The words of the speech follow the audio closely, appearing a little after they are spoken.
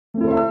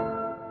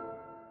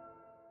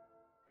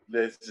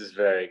This is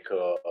very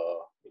cool.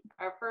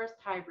 Our first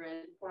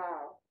hybrid.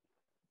 Wow.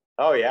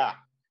 Oh yeah,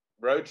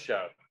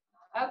 roadshow.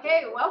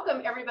 Okay,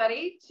 welcome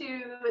everybody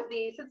to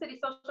the Sid City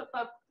Social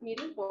Club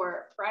meeting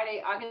for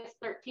Friday, August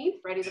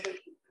 13th, Friday the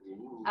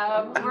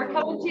 13th. We're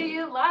coming to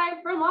you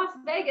live from Las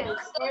Vegas,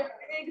 where the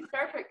big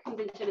Star Trek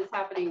convention is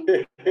happening.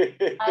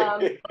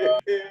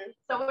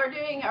 So we're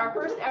doing our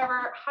first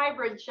ever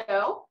hybrid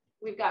show.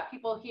 We've got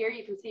people here,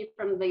 you can see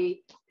from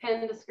the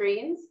pinned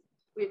screens.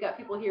 We've got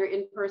people here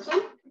in person.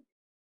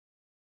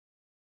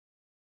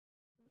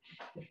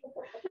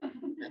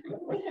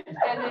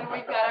 And then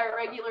we've got our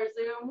regular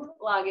Zoom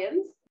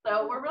logins.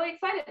 So we're really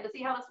excited to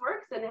see how this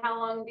works and how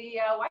long the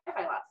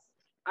Wi-Fi lasts.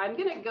 I'm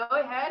going to go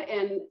ahead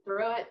and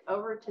throw it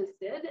over to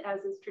Sid,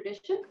 as is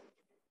tradition.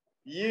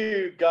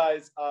 You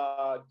guys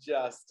are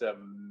just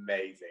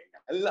amazing.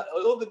 I love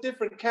all the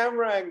different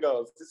camera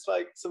angles. It's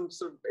like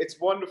it's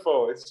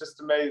wonderful. It's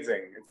just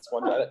amazing. It's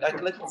wonderful. I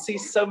can see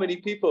so many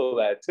people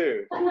there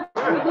too.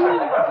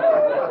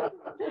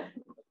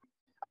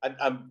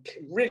 I'm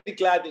really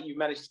glad that you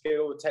managed to get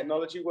all the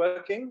technology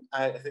working.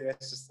 I think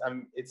that's just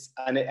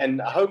and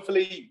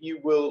hopefully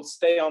you will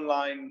stay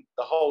online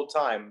the whole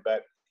time.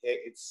 But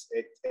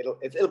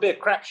it'll be a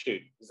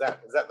crapshoot. Is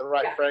that the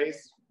right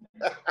phrase?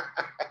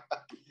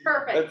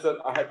 Perfect.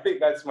 I think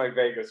that's my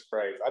Vegas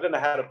phrase. I don't know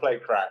how to play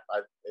crap.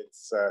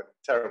 It's a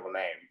terrible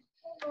name.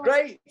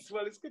 Great.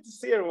 Well, it's good to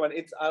see everyone.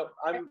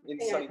 I'm in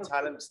sunny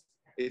Thailand.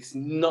 It's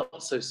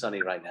not so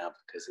sunny right now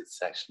because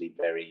it's actually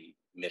very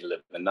middle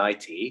of the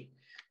nighty.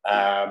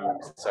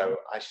 So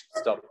I should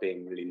stop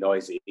being really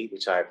noisy,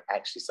 which I've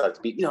actually started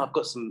to be. I've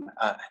got some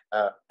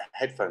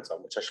headphones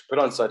on, which I should put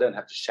on so I don't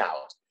have to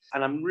shout.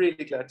 And I'm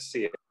really glad to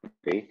see it.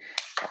 I'm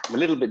a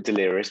little bit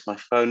delirious. My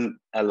phone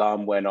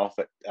alarm went off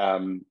at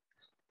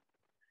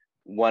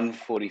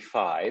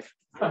 1:45.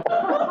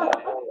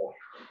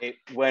 It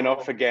went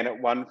off again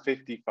at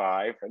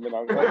 1:55, and then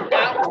I was like,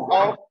 "Get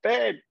out of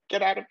bed!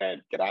 Get out of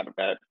bed! Get out of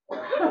bed!"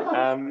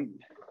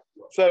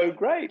 So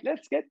great.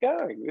 Let's get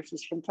going. This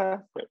is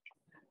fantastic.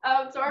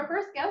 So our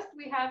first guest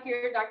we have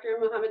here, Dr.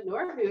 Mohamed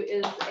Noor, who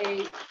is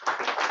a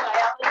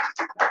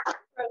biologist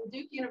from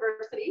Duke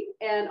University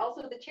and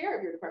also the chair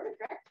of your department,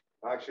 correct?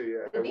 Actually,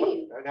 the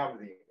dean. Now I'm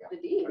the dean. Yeah. The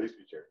dean. I used to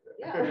be chair.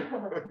 Yeah.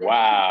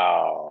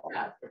 Wow.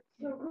 Yeah.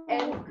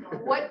 And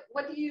what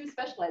do you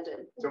specialize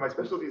in? So my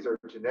specialties are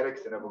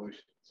genetics and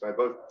evolution. So I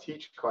both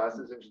teach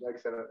classes in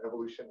genetics and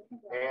evolution,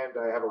 and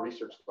I have a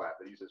research lab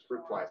that uses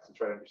fruit flies to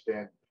try to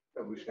understand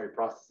evolutionary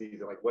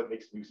processes and like what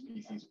makes new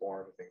species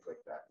form and things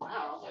like that.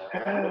 Wow.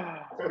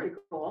 That's pretty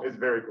cool. It's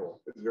very cool.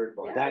 It's very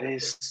fun. Yeah. That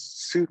is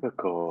super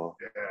cool.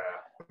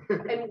 Yeah.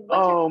 And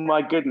oh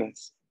my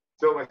goodness.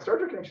 So my Star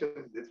Trek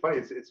connection, it's funny,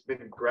 it's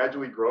been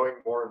gradually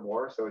growing more and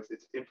more. So it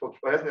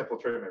hasn't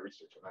infiltrated my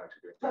research. I'm not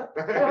actually doing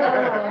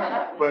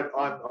that. But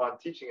on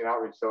teaching and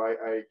outreach, so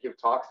I give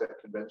talks at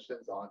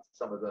conventions on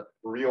some of the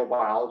real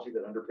biology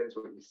that underpins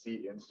what you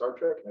see in Star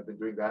Trek. And I've been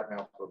doing that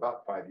now for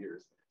about 5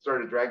 years.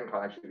 Started at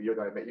DragonCon actually the year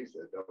that I met you,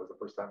 Sid. That was the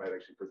first time I'd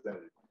actually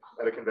presented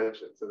at a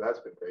convention. So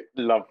that's been great.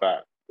 Love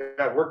that.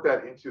 Yeah, I worked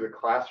that into the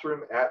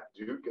classroom at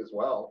Duke as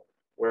well,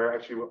 where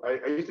actually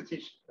I used to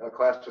teach a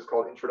class just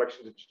called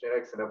Introduction to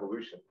Genetics and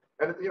Evolution.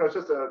 And it's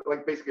just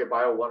basically a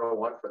Bio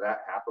 101 for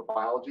that half of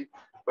biology.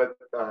 But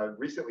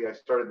recently I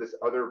started this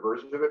other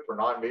version of it for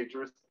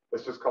non-majors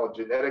that's just called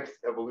Genetics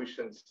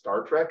Evolution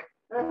Star Trek.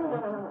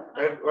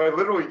 And what I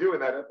literally do in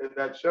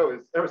that show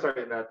is,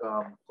 in that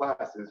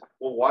class is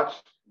we'll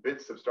watch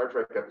bits of Star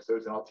Trek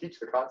episodes and I'll teach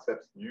the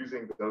concepts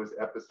using those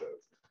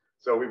episodes.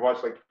 So we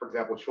watched, like, for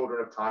example, Children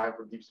of Time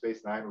from Deep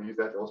Space Nine. We use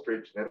that to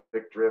illustrate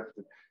genetic drift.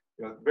 And,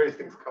 various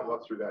things come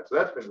up through that. So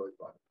that's been really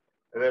fun.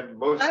 And then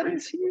that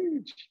is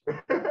huge.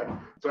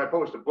 So I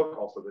published a book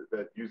also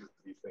that uses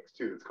these things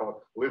too. It's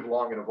called Live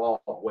Long and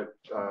Evolve, what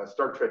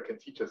Star Trek can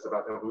teach us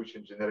about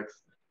evolution,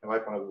 genetics, and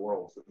life on other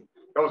worlds. And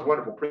that was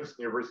wonderful.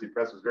 Princeton University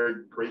Press was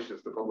very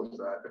gracious to publish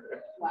that.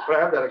 Wow. But I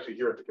have that actually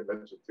here at the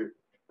convention too.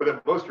 But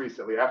then most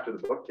recently, after the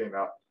book came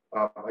out,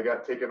 I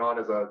got taken on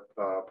as a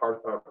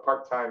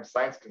part-time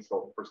science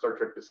consultant for Star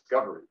Trek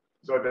Discovery.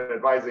 So I've been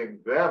advising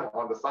them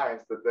on the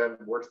science that then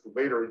works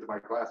later into my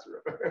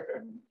classroom.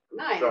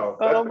 Nice. So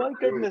oh my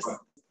goodness. Really,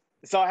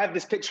 so I have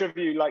this picture of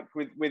you like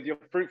with your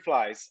fruit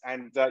flies,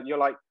 and you're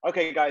like,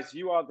 okay guys,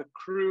 you are the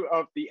crew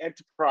of the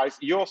Enterprise.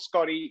 You're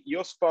Scotty,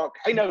 you're Spock.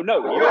 Hey, no,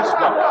 you're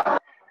Spock.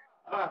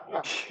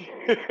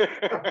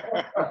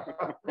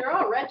 They're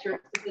all retro.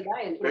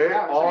 They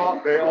all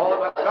not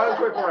in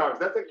 24 hours.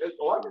 That's a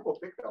lot of people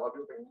think that. A lot of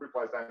people think fruit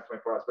flies die in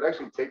 24 hours, but it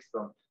actually takes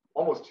them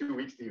almost 2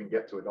 weeks to even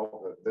get to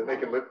adulthood. Then they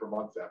can live for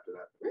months after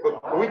that.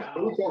 But we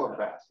tell them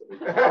fast. They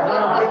tend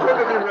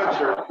to be red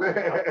shirts.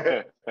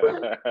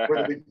 Or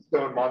the big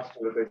stone monster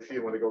that they see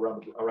when they go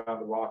around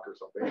the rock or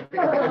something.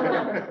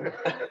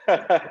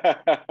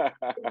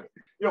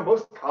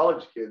 Most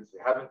college kids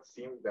haven't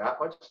seen that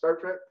much Star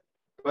Trek,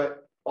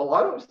 but a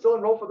lot of them still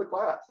enroll for the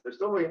class. They're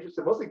still really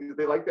interested, mostly because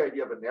they like the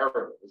idea of a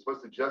narrative. It's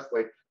supposed to just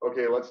like,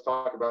 okay, let's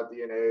talk about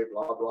DNA,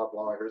 blah, blah,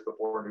 blah. Here's the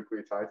 4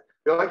 nucleotides.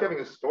 They like having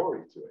a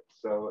story to it.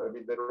 So, I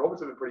mean, the enrollments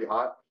have been pretty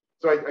hot.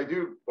 So I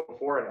do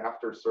before and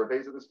after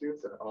surveys of the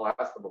students, and I'll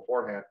ask them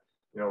beforehand,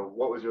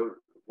 what's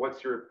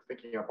your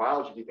thinking on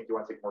biology? Do you think you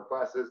want to take more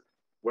classes?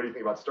 What do you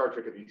think about Star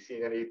Trek? Have you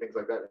seen any things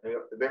like that? And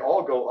they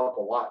all go up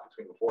a lot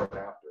between before and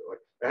after. Like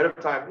ahead of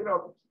time,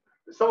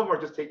 some of them are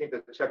just taking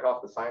to check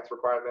off the science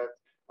requirement.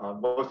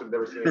 Most of them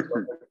never seen it.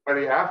 By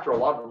the after, a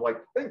lot of them are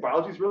like, I think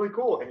biology is really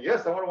cool. And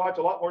yes, I want to watch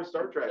a lot more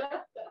Star Trek.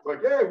 It's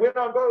like, yeah, win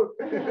on both.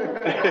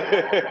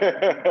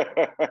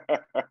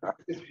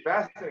 It's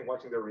fascinating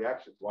watching their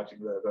reactions, watching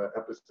the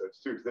episodes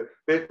too.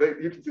 Because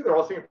you can see they're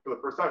all seeing it for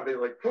the first time. They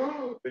like,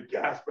 they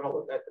gasp and all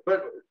of that.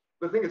 But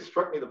the thing that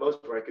struck me the most,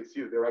 where I could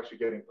see that they were actually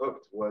getting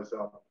hooked, was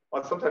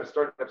on sometimes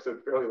starting an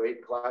episode fairly late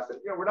in class. And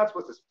we're not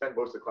supposed to spend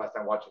most of the class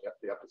time watching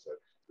the episode.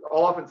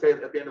 I'll often say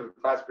at the end of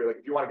the class period, like,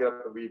 if you want to get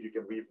up and leave, you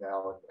can leave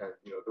now, and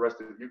the rest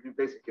of it, you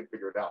basically can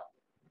figure it out.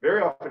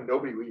 Very often,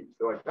 nobody leaves.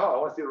 They're like, no, I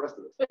want to see the rest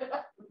of this.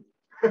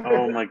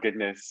 Oh my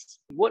goodness!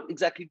 What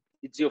exactly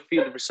is your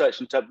field of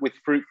research with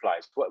fruit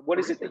flies? What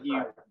is it that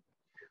you?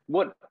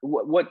 What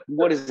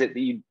is it that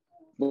you?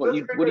 What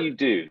do you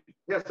do?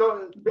 Yeah,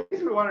 so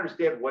basically we want to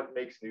understand what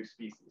makes new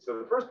species. So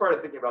the first part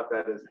of thinking about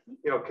that is,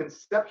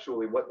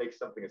 conceptually, what makes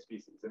something a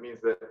species. It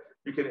means that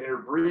you can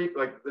interbreed,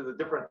 like the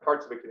different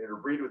parts of it can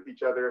interbreed with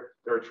each other.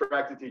 They're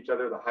attracted to each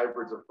other. The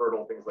hybrids are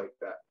fertile, things like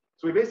that.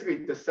 So we basically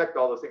dissect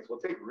all those things. We'll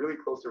take really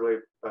closely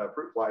related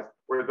fruit flies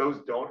where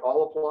those don't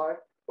all apply.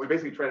 We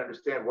basically try to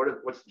understand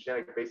what's the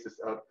genetic basis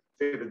of,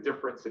 say, the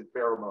difference in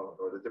pheromone,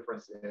 or the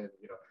difference in,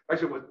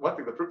 actually, one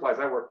thing, the fruit flies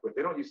I work with,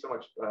 they don't use so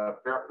much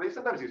pheromone. They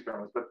sometimes use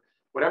pheromones, but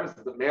what happens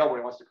is the male, when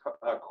he wants to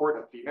court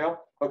a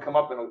female, he'll come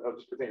up and he'll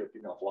just pretend you're a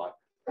female fly.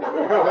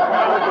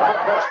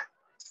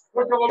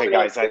 Okay,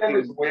 guys, I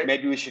think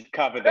maybe we should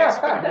cover this.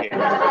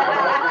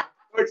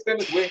 He'll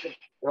extend his wing.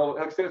 He'll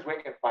extend his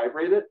wing and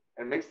vibrate it,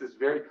 and makes this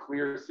very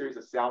clear series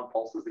of sound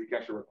pulses that you can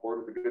actually record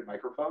with a good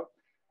microphone.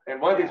 And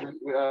one of the things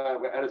we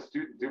had a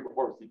student do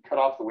before was he cut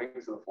off the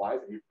wings of the flies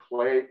and you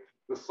play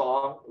the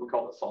song, we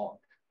call it a song,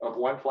 of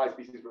one fly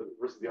species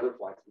versus the other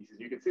fly species.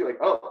 You can see, like,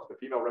 oh, the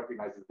female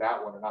recognizes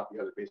that one and not the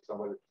other based on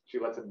whether she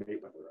lets him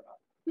mate with her or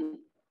not.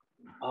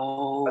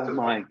 Oh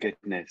my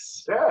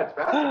goodness. Yeah, it's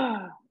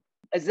fascinating.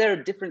 Is there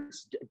a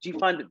difference? Do you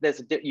find that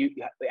there's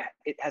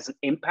it has an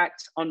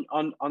impact on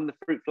the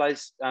fruit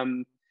flies,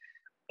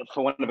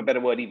 for want of a better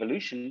word,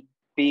 evolution,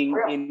 being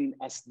in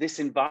this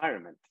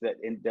environment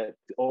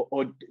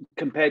or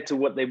compared to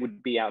what they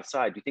would be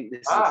outside? Do you think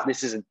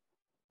this is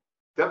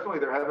Definitely,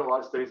 there have been a lot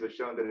of studies that have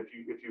shown that if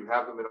you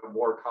have them in a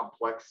more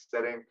complex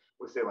setting,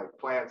 with, say, like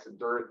plants and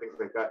dirt, things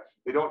like that,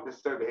 they don't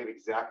necessarily behave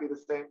exactly the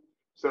same.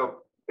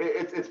 So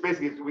it's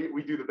basically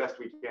we do the best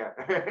we can.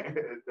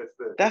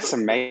 That's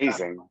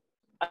amazing.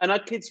 And are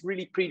kids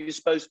really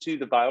predisposed to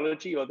the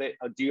biology, or do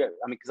you?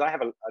 I mean, because I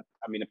have a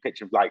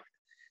picture of, like,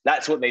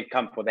 that's what they've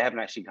come for. They haven't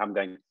actually come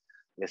going,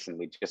 listen,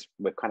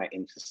 we're kind of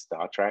into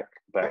Star Trek,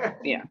 but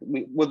yeah,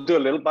 we'll do a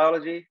little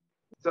biology.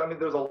 So I mean,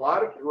 there's a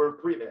lot of who are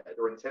pre-med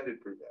or intended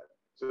pre-med.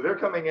 So they're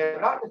coming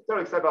in not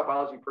necessarily excited about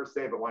biology per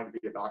se, but wanting to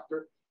be a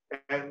doctor.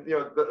 And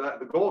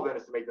the goal then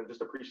is to make them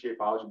just appreciate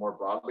biology more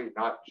broadly,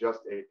 not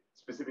just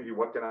specifically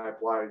what can I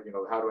apply,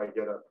 how do I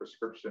get a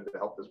prescription to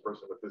help this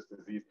person with this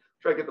disease.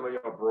 Try to get them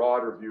a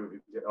broader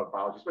view of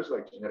biology, especially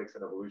like genetics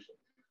and evolution.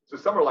 So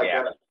some are like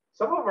that.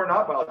 Some of them are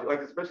not biology,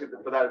 like especially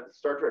for that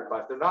Star Trek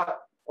class. A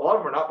lot of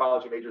them are not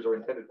biology majors or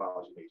intended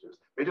biology majors.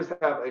 They just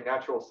have a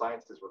natural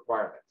sciences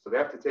requirement. So they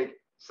have to take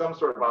some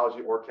sort of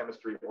biology or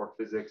chemistry or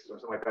physics or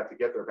something like that to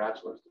get their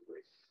bachelor's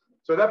degree.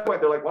 So at that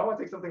point, they're like, well, I want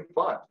to take something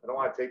fun. I don't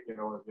want to take,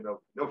 no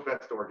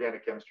offense to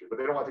organic chemistry, but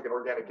they don't want to take an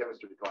organic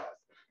chemistry class.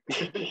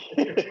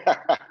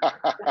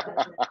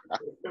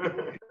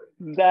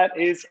 That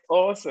is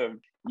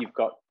awesome. You've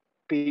got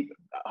a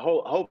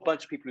whole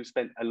bunch of people who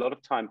spent a lot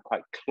of time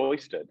quite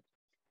cloistered,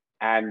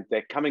 and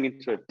they're coming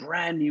into a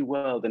brand new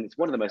world, and it's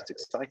one of the most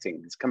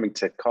exciting. It's coming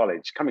to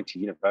college, coming to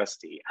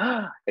university.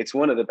 It's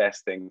one of the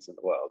best things in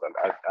the world.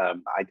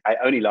 And I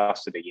only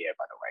lasted a year,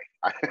 by the way.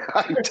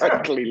 I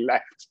totally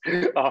left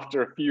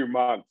after a few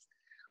months.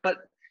 But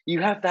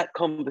you have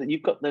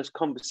you've got those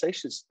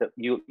conversations that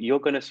you're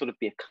going to sort of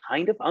be a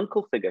kind of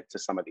uncle figure to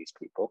some of these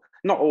people.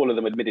 Not all of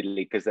them,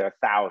 admittedly, because there are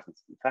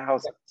thousands and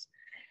thousands.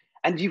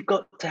 And you've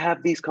got to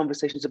have these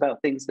conversations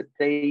about things that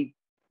they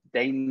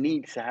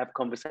need to have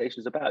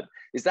conversations about.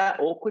 Is that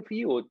awkward for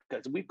you? Or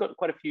because we've got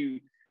quite a few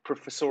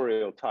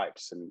professorial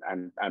types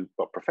and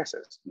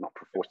professors, not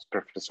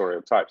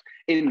professorial types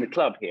in the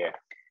club here.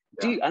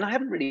 And I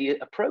haven't really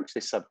approached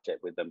this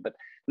subject with them, but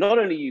not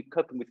only are you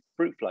coping with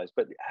fruit flies,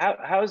 but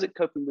how is it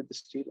coping with the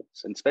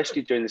students, and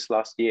especially during this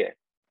last year?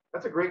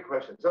 That's a great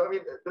question. So, I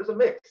mean, there's a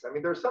mix. I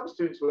mean, there are some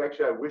students who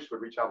actually I wish would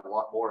reach out a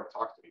lot more and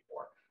talk to me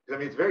more. Because I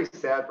mean, it's very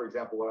sad, for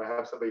example, when I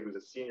have somebody who's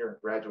a senior and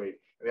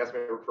graduate, and they ask me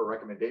for a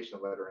recommendation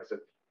letter, and I said,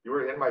 you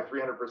were in my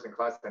 300-person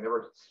class, I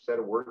never said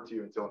a word to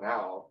you until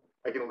now.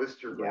 I can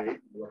list your grade in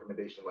the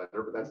recommendation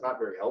letter, but that's not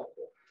very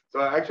helpful.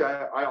 So actually,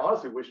 I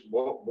honestly wish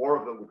more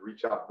of them would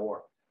reach out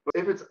more. But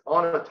if it's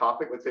on a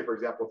topic, let's say, for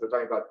example, if they're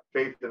talking about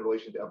faith in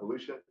relation to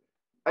evolution,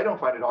 I don't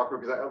find it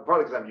awkward because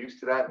probably because I'm used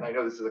to that, and I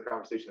know this is a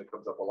conversation that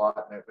comes up a lot,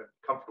 and I've been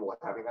comfortable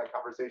having that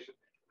conversation.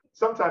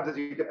 Sometimes, as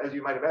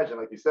you might imagine,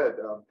 like you said,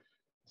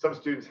 some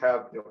students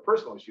have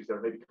personal issues that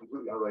are maybe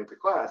completely unrelated to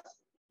class,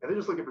 and they're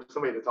just looking for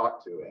somebody to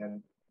talk to.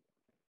 And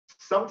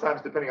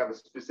sometimes, depending on the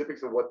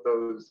specifics of what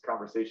those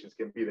conversations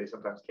can be, they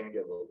sometimes can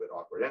get a little bit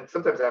awkward. And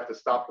sometimes I have to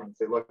stop them and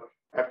say, look,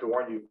 I have to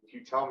warn you, if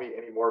you tell me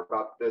any more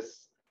about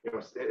this, if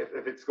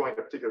it's going in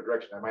a particular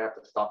direction, I might have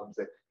to stop them and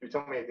say, if you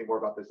tell me anything more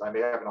about this, I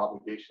may have an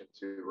obligation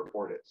to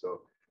report it.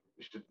 So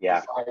you should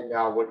decide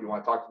now what you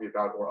want to talk to me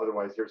about, or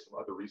otherwise here's some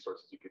other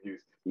resources you could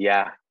use.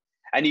 Yeah.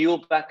 And are you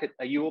all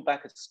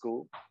back at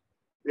school?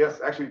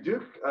 Yes, actually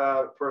Duke,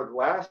 for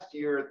last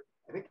year,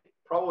 I think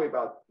probably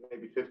about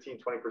maybe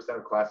 15-20%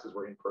 of classes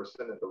were in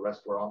person and the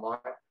rest were online.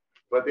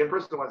 But the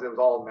in-person ones, it was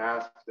all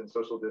masked and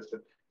social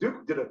distance.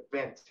 Duke did a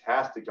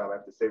fantastic job, I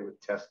have to say,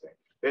 with testing.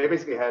 They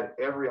basically had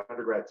every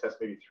undergrad test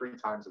maybe 3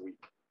 times a week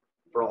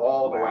for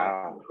all the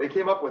labs. They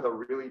came up with a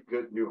really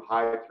good new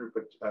high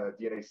throughput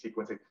DNA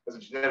sequencing. As a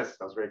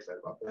geneticist, I was very excited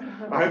about that.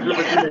 High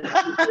throughput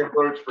DNA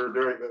approach for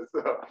doing this.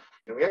 So,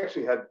 and we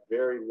actually had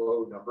very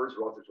low numbers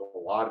relative to a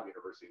lot of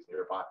universities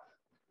nearby.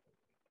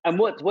 And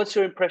what's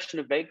your impression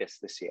of Vegas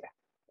this year?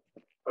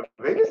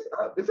 Vegas,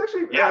 it's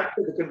actually,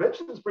 the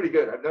convention is pretty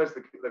good. I've noticed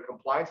the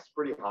compliance is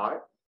pretty high.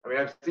 I mean,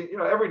 I've seen,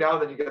 every now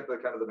and then you get the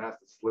kind of the mask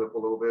to slip a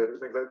little bit or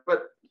things like that.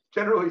 But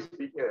generally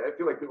speaking, I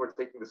feel like people are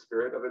taking the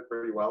spirit of it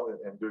pretty well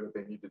and doing what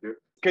they need to do.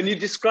 Can you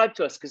describe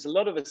to us, because a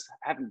lot of us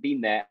haven't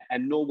been there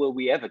and nor will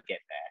we ever get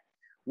there,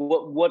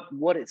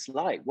 what it's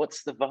like?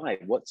 What's the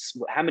vibe?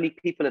 How many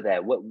people are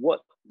there?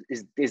 What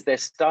is there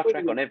Star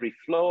Trek on every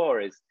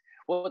floor?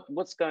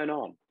 What's going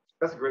on?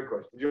 That's a great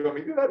question. Do you want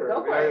me to do that?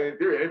 Or in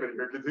theory, anybody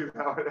here could do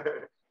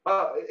that.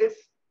 It's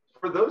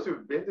for those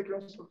who've been to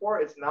conventions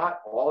before, it's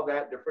not all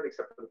that different,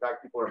 except for the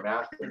fact people are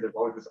masked and there's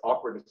always this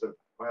awkwardness of,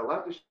 am I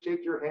allowed to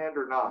shake your hand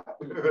or not?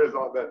 There's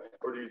all that,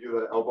 or do you do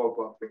the elbow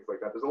bump, things like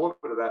that. There's a little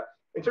bit of that.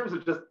 In terms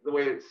of just the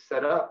way it's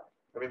set up,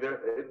 I mean,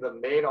 there's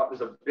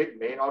a big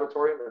main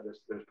auditorium and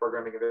there's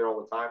programming in there all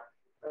the time.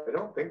 I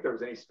don't think there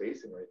was any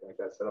spacing or anything like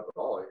that set up at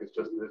all. Like it's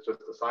just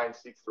assigned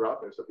seats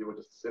throughout there, so people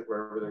just sit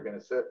wherever they're going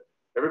to sit.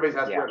 Everybody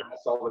has to wear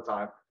masks all the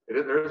time.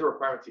 There is a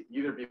requirement to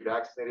either be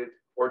vaccinated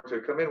or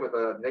to come in with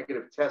a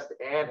negative test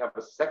and have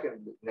a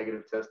second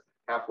negative test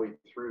halfway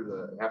through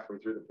the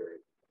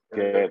period.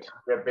 Good.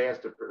 We have bands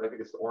I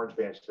think it's the orange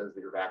band says that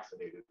you're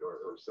vaccinated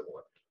or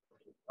similar.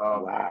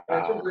 And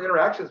in terms of the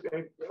interactions, I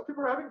mean,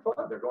 people are having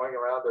fun. They're going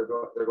around. They're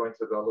going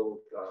to the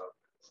little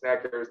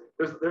snack areas.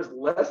 There's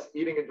less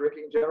eating and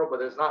drinking in general, but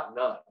there's not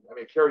none. I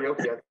mean,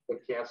 karaoke has been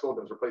canceled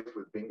and was replaced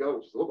with bingo,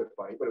 which is a little bit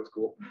funny, but it was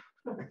cool.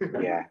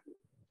 Yeah.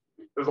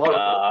 There's a lot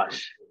of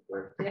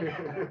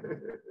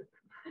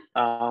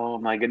Oh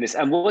my goodness.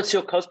 And what's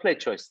your cosplay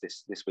choice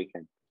this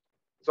weekend?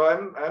 So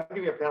I'm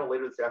giving a panel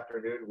later this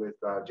afternoon with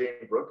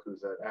Jane Brooke,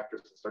 who's an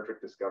actress in Star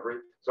Trek Discovery.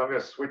 So I'm going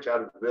to switch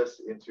out of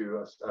this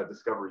into a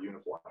Discovery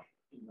uniform.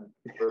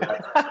 Make her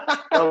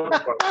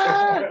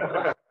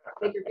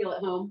feel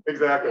at home.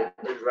 Exactly.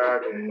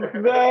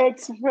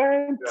 That's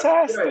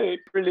fantastic. Yeah.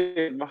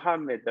 Brilliant,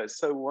 Mohamed. That's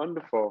so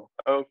wonderful.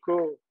 Oh,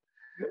 cool.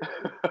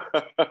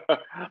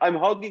 I'm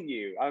hogging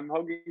you.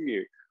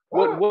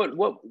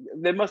 What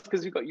there must,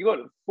 because you got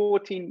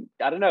 14,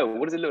 I don't know,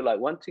 what does it look like?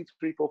 1, 2,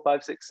 3, 4,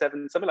 5, 6,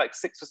 7, something like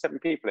 6 or 7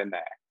 people in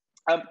there.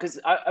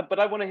 But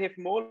I want to hear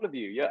from all of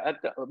you. Yeah,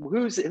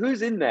 who's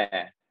in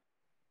there?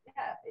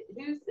 Yeah,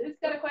 who's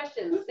got a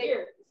question?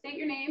 State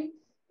your name,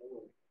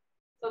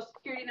 social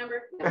security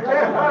number. I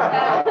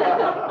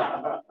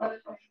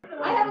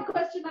have a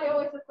question. I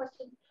always have a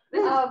question.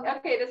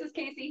 This is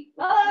Casey.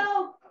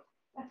 Hello.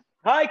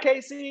 Hi,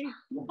 Casey.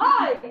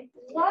 Hi.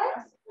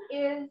 What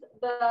is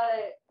the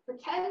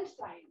pretend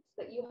science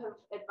that you have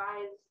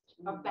advised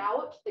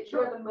about that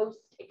you're the most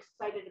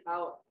excited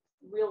about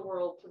real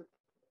world sort of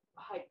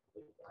high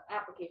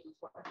applications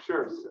for?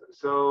 Sure.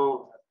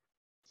 So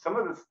some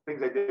of the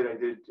things I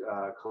did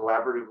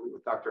collaboratively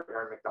with Dr.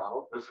 Erin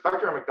McDonald.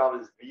 Dr. Erin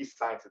McDonald is the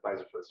science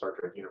advisor for the Star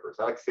Trek universe.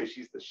 I like to say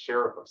she's the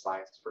sheriff of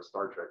science for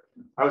Star Trek.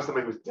 I was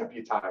somebody who was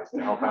deputized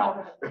to help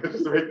out,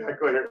 just to make that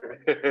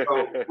clear.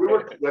 So we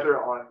worked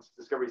together on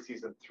Discovery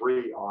Season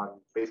 3 on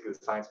basically the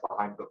science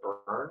behind the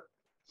burn.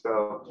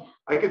 So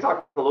I could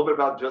talk a little bit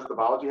about just the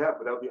biology half,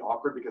 but that would be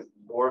awkward because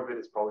more of it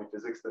is probably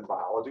physics than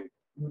biology.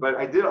 But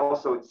I did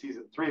also in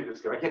Season 3 of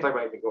Discovery, I can't talk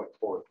about anything going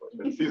forward,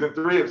 but in Season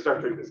 3 of Star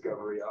Trek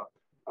Discovery,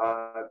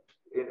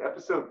 in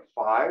Episode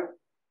 5,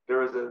 there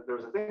was a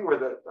thing where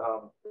the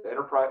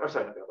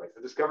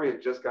Discovery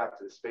had just got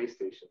to the space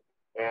station,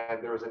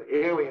 and there was an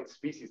alien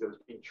species that was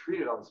being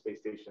treated on the space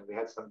station. They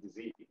had some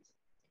disease,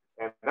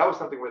 and that was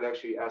something where they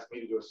actually asked me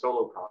to do a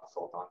solo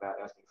consult on that,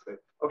 asking,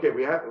 okay,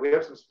 we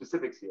have some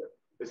specifics here.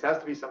 This has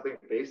to be something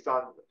based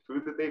on the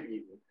food that they've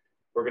eaten.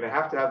 We're going to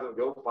have them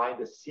go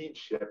find a seed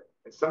ship,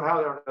 and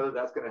somehow or another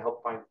that's going to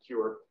help find the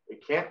cure.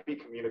 It can't be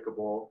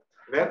communicable.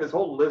 And they had this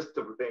whole list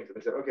of things, and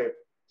they said, okay,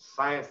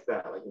 science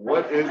that. Like,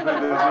 what is the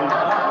disease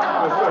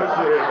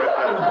associated with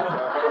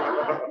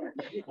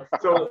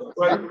that? So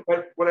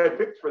what I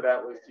picked for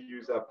that was to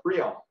use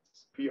prions.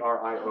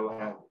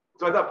 Prion.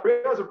 So I thought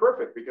prions are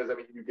perfect because, I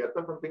mean, you get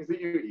them from things that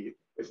you eat.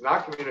 It's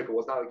not communicable.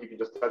 It's not like you can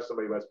just touch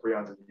somebody who has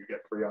prions and you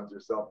get prions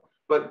yourself.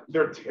 But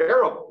they're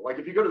terrible. Like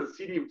if you go to the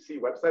CDC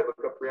website,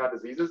 look up prion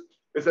diseases,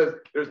 it says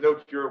there's no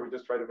cure. We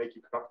just try to make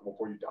you comfortable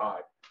before you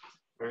die.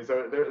 I mean,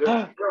 so they're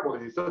terrible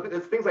disease. So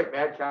it's things like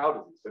mad cow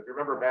disease. So if you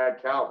remember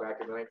mad cow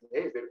back in the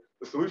 1980s,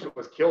 the solution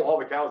was kill all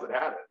the cows that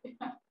had it.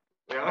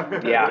 You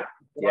know?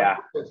 Yeah.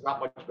 It's not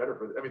much better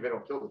for. I mean, they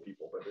don't kill the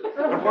people, but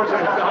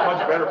unfortunately, it's not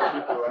much better for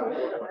people who have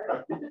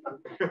it.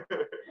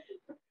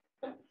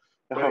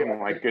 Oh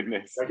my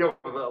goodness. I came up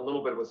with a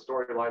little bit of a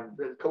storyline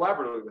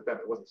collaboratively with them.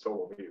 It wasn't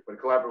solo me, but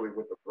collaboratively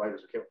with the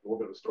writers, we came up with a little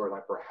bit of a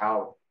storyline for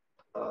how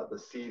the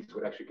seeds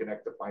would actually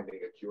connect to finding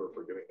a cure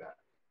for doing that.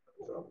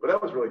 So, but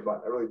that was really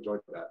fun. I really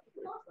enjoyed that.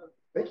 Awesome.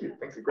 Thank you.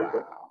 Thanks. A great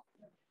question.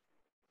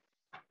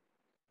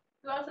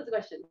 Who else has a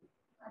question?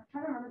 I'm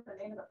trying to remember the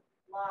name of the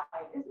fly.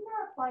 Isn't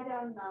there a fly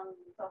down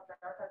South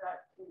America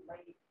that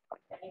like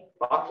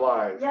Bot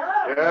flies. Yeah.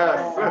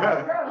 Yes.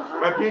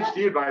 My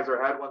PhD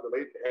advisor had one that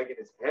laid an egg in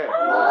his head.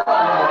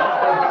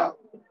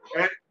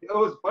 And it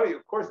was funny.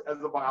 Of course, as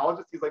a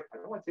biologist, he's like, I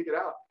don't want to take it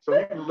out. So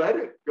he let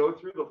it go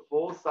through the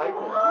full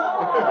cycle.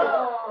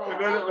 And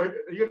then like,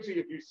 you actually,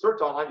 if you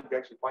search online, you can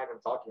actually find him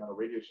talking on a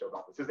radio show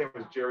about this. His name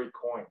was Jerry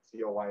Coyne,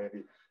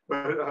 C-O-Y-N-E.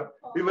 But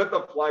he let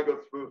the fly go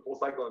through the full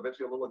cycle, and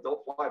eventually a little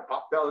adult fly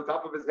popped out of the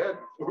top of his head and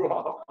flew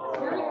off.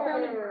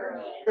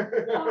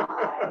 It's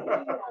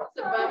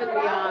above and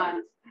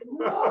beyond.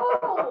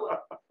 No.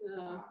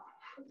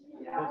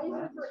 Yeah.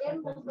 For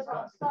animals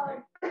without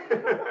sun.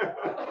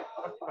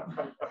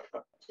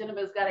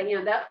 Jennifer's got a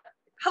hand up.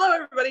 Hello,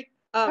 everybody.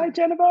 Hi,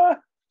 Jennifer.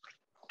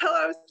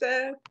 Hello,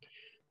 Sid.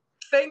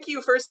 Thank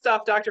you, first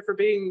off, Doctor, for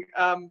being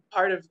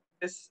part of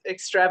this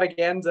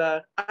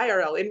extravaganza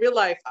IRL. In real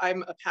life,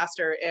 I'm a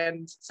pastor,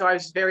 and so I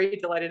was very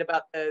delighted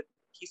about the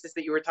pieces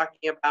that you were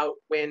talking about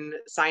when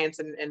science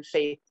and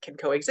faith can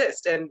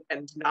coexist, and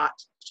not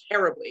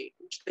terribly,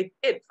 which they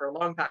did for a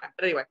long time.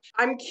 But anyway,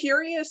 I'm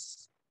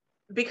curious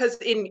because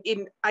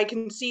I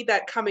can see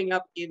that coming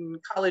up in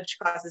college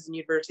classes and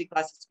university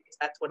classes, because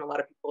that's when a lot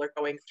of people are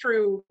going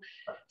through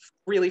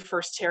really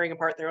first tearing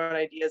apart their own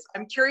ideas.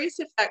 I'm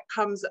curious if that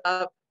comes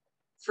up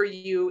for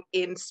you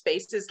in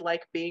spaces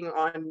like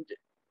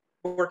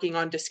working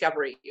on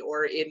discovery,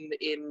 or in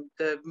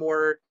the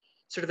more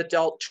sort of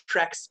adult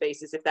Trek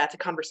spaces, if that's a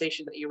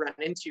conversation that you run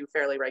into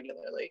fairly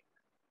regularly.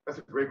 That's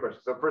a great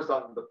question. So first,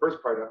 on the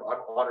first part,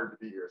 I'm honored to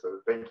be here. So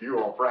thank you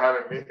all for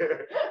having me.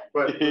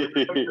 But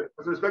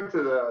with respect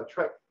to the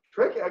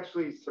Trek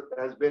actually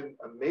has been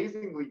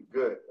amazingly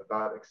good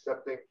about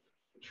accepting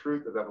the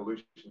truth of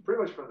evolution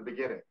pretty much from the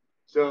beginning.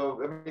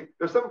 So I mean,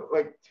 there's some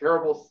like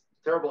terrible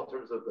in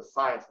terms of the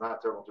science,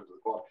 not terrible in terms of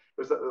the quality.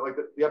 There's like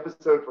the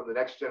episode from the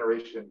Next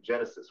Generation,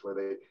 Genesis, where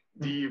they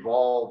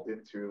de-evolved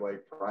into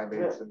like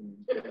primates and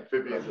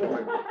amphibians. And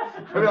like,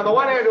 I mean, on the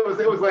one hand, it was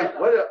like,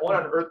 what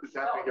on earth is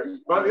happening here?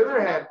 But on the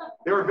other hand,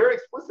 they were very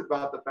explicit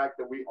about the fact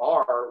that we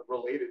are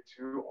related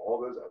to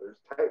all those other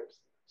types.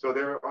 So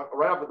they're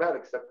right off the bat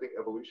accepting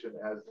evolution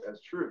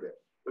as true there.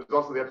 There's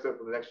also the episode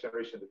from the Next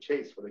Generation, The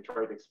Chase, where they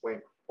try to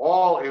explain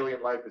all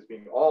alien life as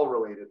being all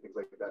related, things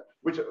like that,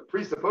 which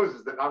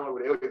presupposes that not only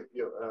would aliens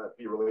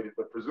be related,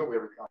 but presumably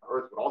everything on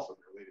Earth would also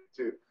be related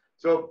too.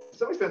 So to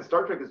some extent,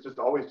 Star Trek has just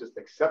always just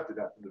accepted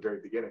that from the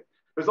very beginning.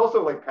 There's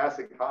also like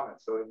passing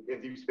comments. So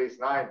in Deep Space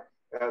Nine,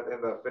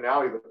 in the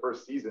finale of the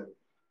first season,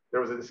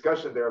 there was a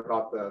discussion there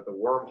about the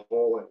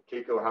wormhole and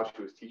Keiko, how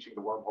she was teaching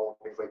the wormhole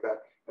and things like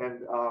that.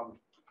 And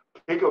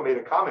Keiko made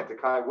a comment to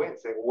Kai Wynn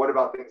saying, well, what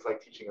about things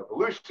like teaching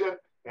evolution?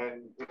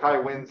 And Kai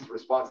Wynn's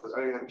response was,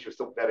 I think she was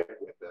still Vedic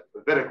with it.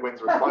 But Vedic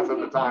Wynn's response at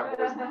the time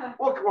was,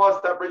 we'll cross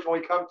that bridge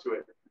when we come to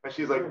it. And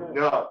she's like,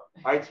 no,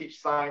 I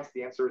teach science.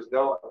 The answer is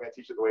no. I'm going to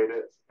teach it the way it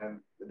is. And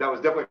that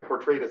was definitely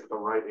portrayed as the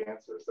right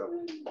answer. So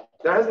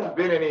there hasn't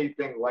been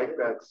anything like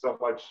that so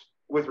much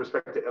with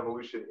respect to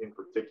evolution in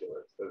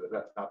particular. So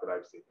that's not that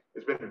I've seen.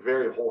 It's been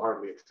very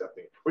wholeheartedly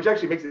accepting, which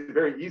actually makes it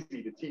very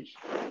easy to teach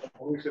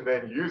evolution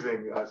then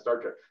using Star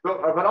Trek.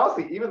 But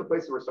honestly, even the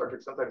places where Star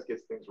Trek sometimes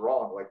gets things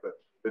wrong, like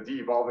the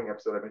de-evolving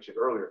episode I mentioned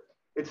earlier,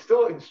 it's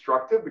still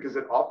instructive because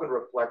it often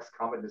reflects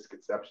common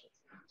misconceptions.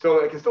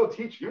 So I can still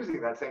teach using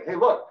that, saying, hey,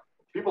 look,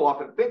 people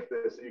often think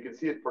this, and you can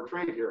see it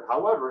portrayed here.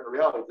 However, in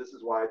reality, this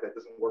is why that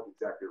doesn't work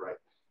exactly right.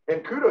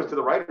 And kudos to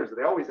the writers,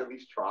 they always at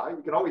least try.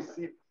 You can always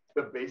see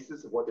the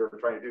basis of what they were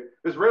trying to do.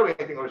 There's rarely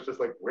anything that was just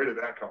like, where did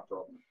that come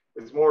from?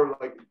 It's more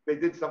like they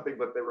did something,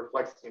 but that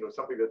reflects,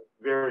 something that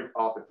very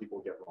often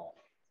people get wrong.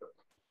 So.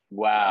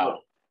 Wow.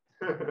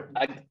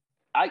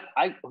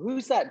 I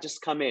who's that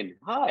just come in?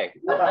 Hi.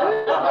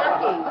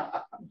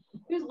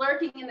 Who's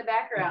lurking in the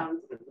background?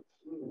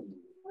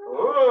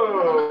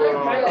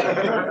 Oh.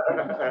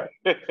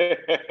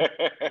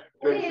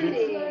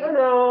 Andy.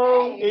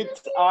 Hello.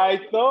 I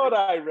thought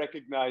I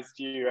recognized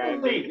you,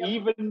 Andy,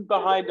 even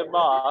behind a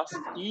mask,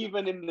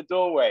 even in the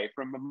doorway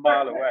from a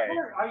mile away.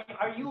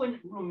 Are you in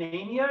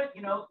Romania?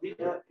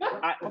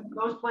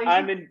 Those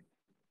places?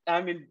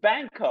 I'm in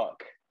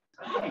Bangkok.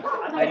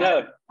 I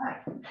know.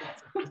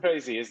 It's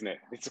crazy, isn't it?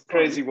 It's a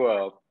crazy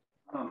world.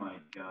 Oh my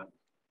God.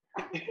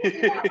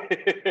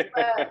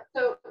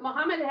 So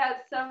Mohamed has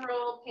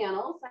several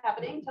panels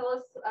happening. Tell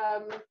us,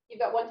 you've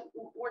got one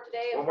more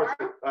today and tomorrow?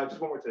 Just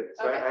one more today.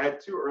 So Okay. I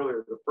had two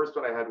earlier. The first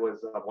one I had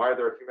was why are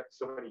there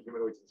so many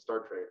humanoids in Star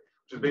Trek,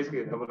 which is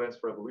basically an evidence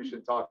for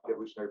evolution talk,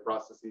 evolutionary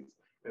processes,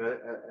 and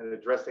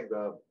addressing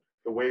the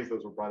ways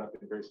those were brought up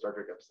in various Star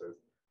Trek episodes.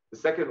 The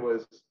second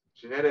was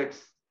genetic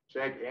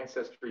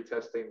ancestry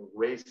testing,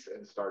 race,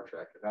 and Star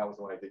Trek, and that was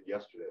the one I did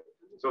yesterday.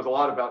 So it was a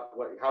lot about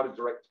how to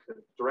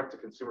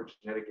direct-to-consumer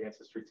genetic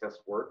ancestry tests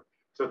work.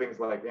 So things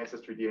like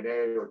Ancestry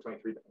DNA or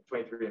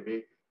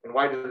 23andMe, and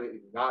why do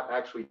they not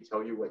actually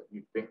tell you what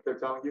you think they're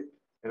telling you?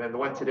 And then the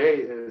one today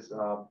is,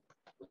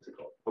 what's it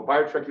called? Oh,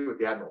 Biotrekking with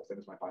the Admirals, and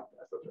it's my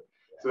podcast.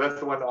 So that's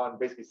the one on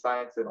basically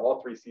science in all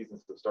 3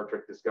 seasons of Star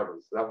Trek Discovery.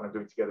 So that one I'm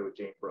doing together with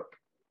Jane Brooke.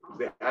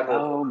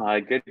 Oh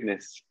my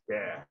goodness.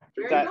 Yeah.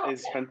 That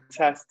is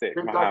fantastic,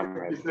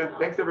 Mohamed.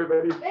 Thanks,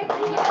 everybody. Thank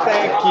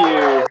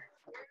you.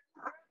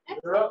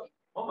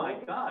 Oh my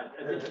God,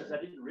 I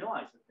didn't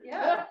realize it.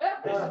 Yeah.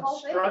 This is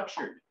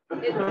structured.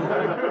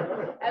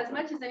 As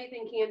much as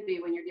anything can be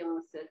when you're dealing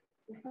with Sid.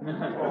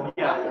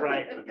 Yeah,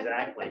 right,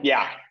 exactly.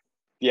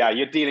 Yeah,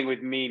 you're dealing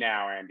with me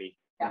now, Andy.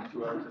 Yeah,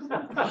 you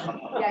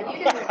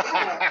didn't.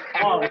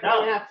 Oh,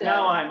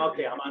 now I'm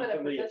okay. I'm on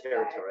familiar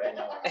territory. I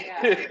know.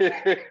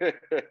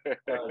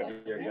 Oh,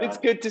 dear God. It's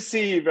good to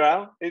see you,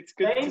 bro. It's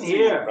good to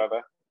see you,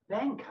 brother.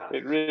 Thank God.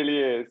 It really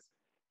is.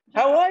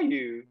 How are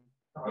you?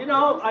 You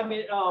know, I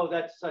mean, oh,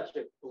 that's such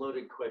a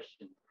loaded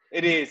question.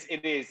 It is.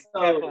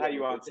 Careful how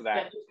you answer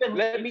that.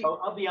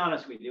 I'll be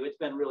honest with you. It's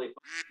been really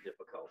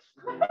difficult.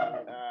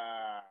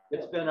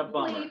 It's been a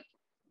bummer.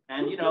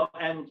 And, you know,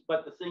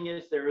 but the thing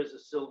is, there is a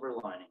silver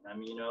lining. I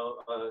mean, you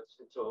know,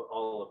 it's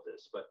all of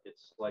this, but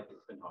it's like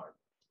it's been hard.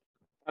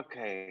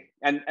 Okay.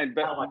 I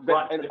brought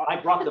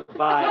the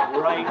vibe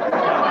right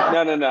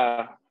now.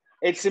 No.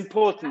 It's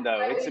important, though.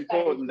 It's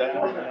important that.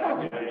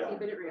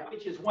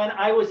 Which is when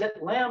I was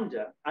at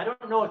Lambda. I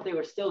don't know if they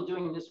were still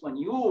doing this when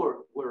you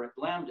were at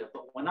Lambda,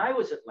 but when I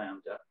was at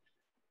Lambda,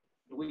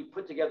 we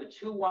put together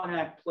 2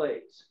 one-act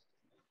plays.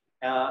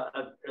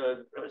 A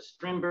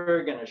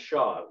Strindberg and a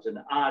Shaw. It was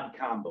an odd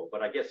combo,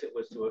 but I guess it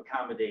was to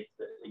accommodate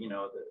the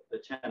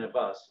 10 of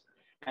us.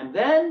 And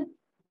then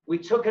we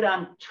took it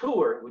on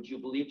tour, would you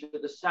believe, to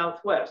the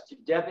Southwest, to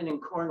Devon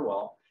and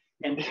Cornwall.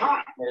 And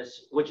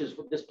Totnes, which is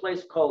this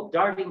place called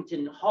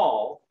Dartington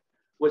Hall,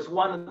 was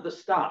one of the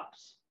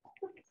stops.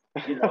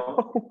 You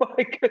know, oh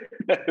my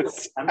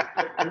goodness! in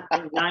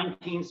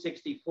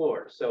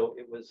 1964, so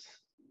it was,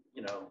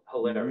 you know,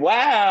 hilarious.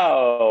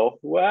 Wow!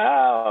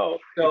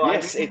 So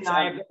yes,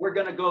 we're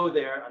going to go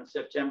there on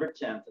September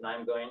 10th,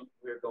 and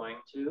we're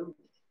going to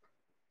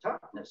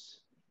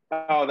Totnes.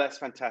 Oh, that's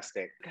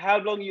fantastic! How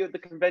long are you at the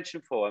convention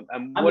for,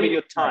 and what are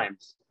your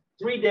times?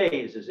 3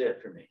 days is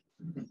it for me.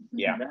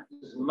 Yeah, that's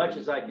as much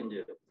as I can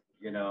do,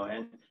 you know,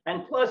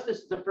 and plus this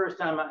is the first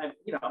time I've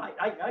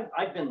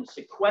been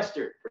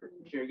sequestered for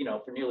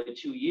nearly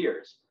 2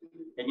 years,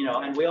 and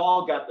and we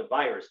all got the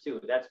virus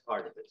too. That's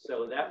part of it.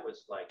 So that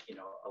was like, a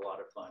lot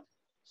of fun.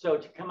 So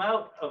to come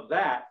out of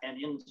that and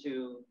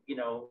into,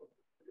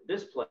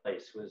 this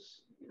place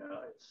was,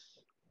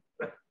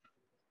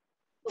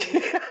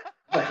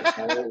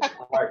 it's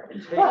hard to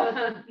take.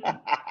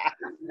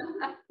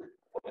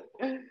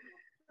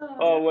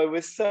 Oh, well,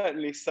 we're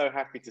certainly so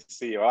happy to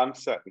see you. I'm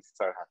certainly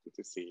so happy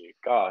to see you.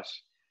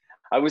 Gosh,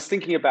 I was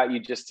thinking about you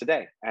just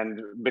today,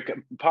 and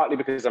partly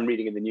because I'm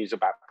reading in the news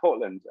about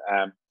Portland,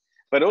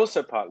 but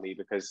also partly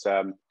because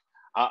something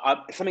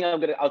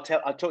I'll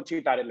talk to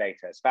you about it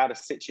later. It's about a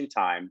stitch in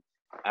time,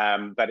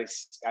 but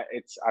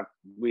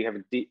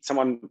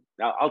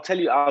I'll tell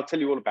you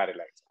all about it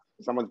later.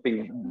 Someone's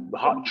been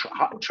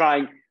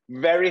trying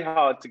very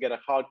hard to get a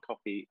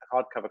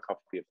hardcover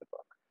copy of the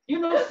book.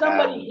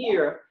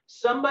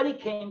 Somebody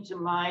came to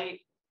my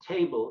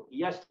table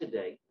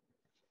yesterday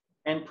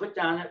and put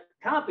down a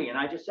copy. And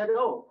I just said,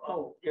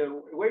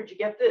 where'd you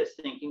get this?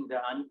 Thinking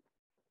that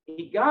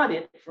he got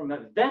it from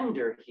a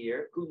vendor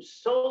here who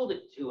sold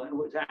it to, and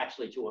was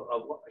actually to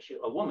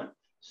a woman,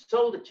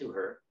 sold it to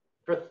her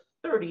for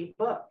 $30.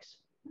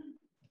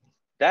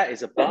 That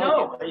is a bargain.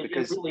 No,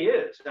 it really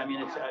is. I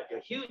mean, it's a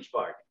huge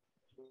bargain.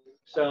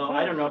 So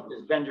I don't know if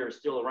this vendor is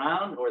still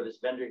around, or this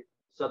vendor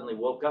suddenly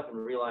woke up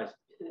and realized,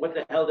 what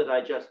the hell did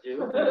I just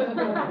do?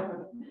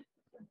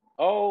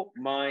 Oh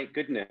my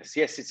goodness!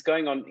 Yes, it's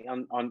going on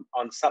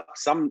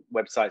some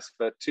websites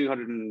for $200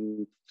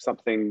 and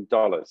something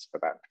for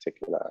that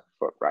particular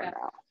book right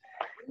now.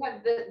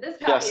 This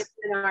copy is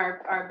in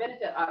our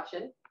benefit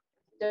auction,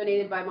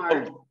 donated by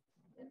Mark. Oh,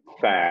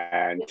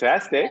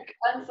 fantastic!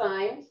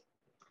 Unsigned,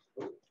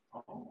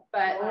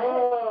 but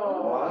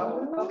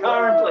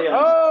currently.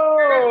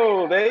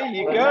 Oh, there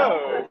you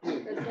go.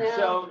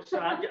 So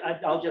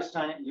I'll just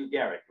sign it and do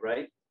Garrick,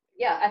 right?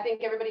 Yeah, I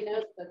think everybody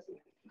knows that's.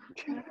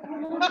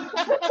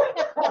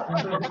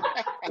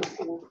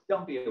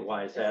 Don't be a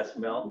wise ass,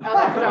 Mel.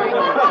 Oh, sorry.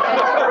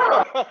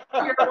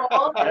 You're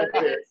old,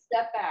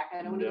 step back.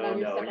 I don't want to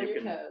step on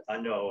your toes. I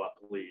know,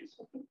 please.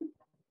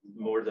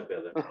 more the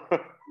better.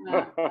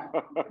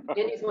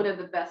 Andy's one of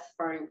the best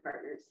sparring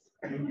partners.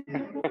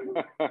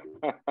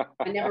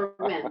 I never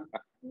win.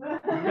 No.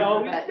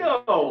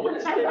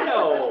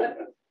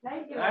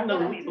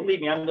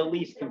 Believe me, I'm the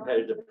least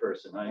competitive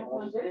person. I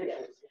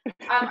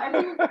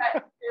think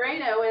that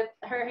Serena with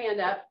her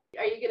hand up.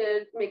 Are you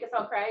gonna make us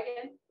all cry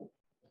again?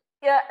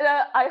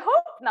 Yeah, I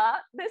hope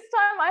not. This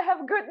time I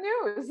have good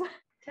news.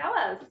 Tell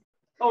us.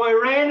 Oh,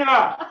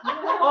 Irena!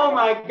 Oh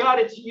my God,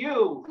 it's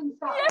you!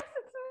 Yes,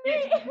 it's me.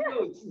 It's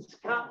you. It's in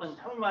Scotland.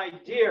 Oh my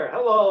dear.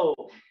 Hello.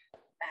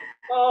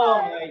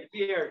 Oh my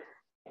dear.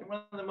 You're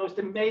one of the most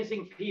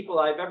amazing people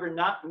I've ever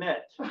not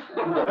met.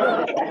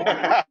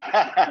 I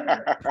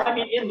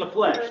mean, in the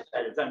flesh,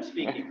 that is, I'm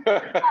speaking.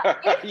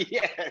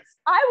 Yes.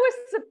 I was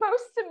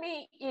supposed to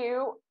meet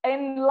you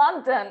in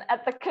London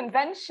at the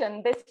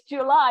convention this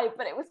July,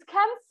 but it was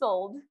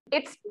cancelled.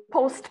 It's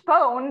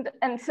postponed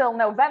until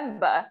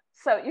November,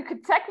 so you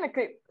could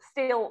technically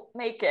still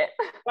make it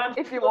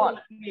if you want.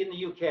 To be in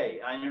the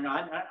UK. I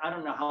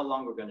don't know how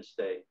long we're going to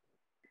stay.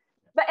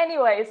 But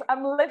anyways,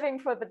 I'm living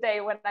for the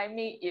day when I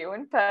meet you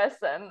in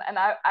person, and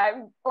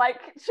I'm like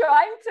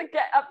trying to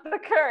get up the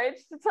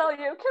courage to tell you,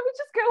 can we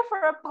just go for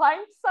a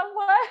pint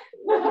somewhere?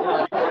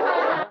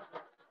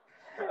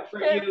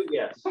 For you,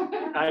 yes,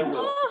 I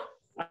will.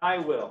 I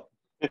will.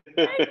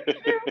 Thank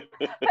you.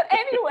 But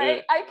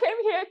anyway, I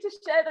came here to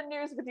share the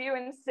news with you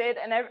and Sid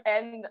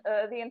and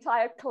the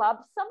entire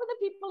club. Some of the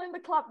people in the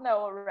club know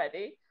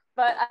already,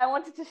 but I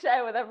wanted to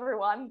share with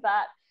everyone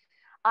that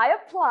I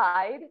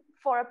applied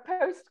for a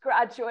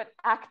postgraduate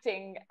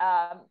acting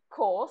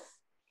course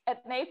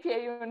at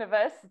Napier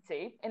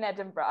University in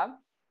Edinburgh,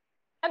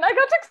 and I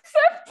got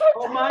accepted.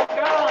 Oh my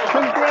God!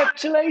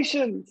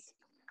 Congratulations!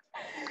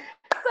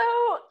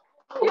 So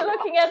you're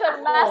looking at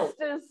a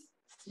master's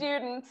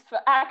student for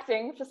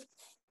acting for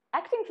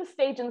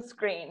stage and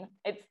screen.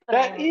 It's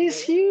that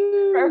is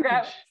huge.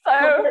 Program.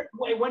 So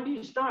wait, when do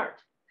you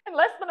start? In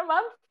less than a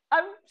month.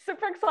 I'm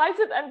super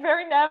excited and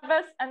very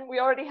nervous, and we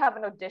already have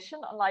an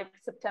audition on like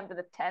September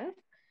the 10th.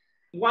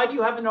 Why do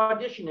you have an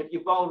audition if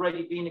you've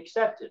already been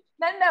accepted?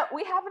 No,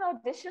 we have an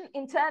audition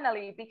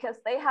internally because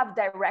they have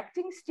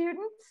directing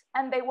students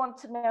and they want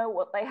to know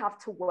what they have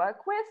to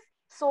work with,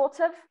 sort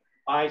of.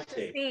 I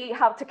see. To see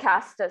how to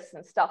cast us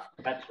and stuff.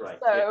 That's right.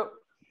 So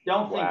yeah.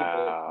 Don't think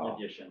about an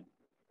audition.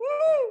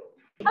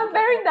 I'm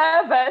very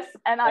nervous,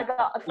 and I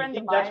got a friend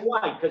of mine. That's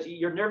why, because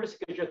you're nervous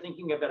because you're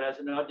thinking of it as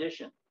an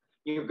audition.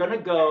 You're going to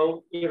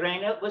go,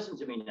 Irena, listen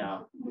to me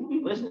now.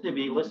 Listen to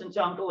me. Listen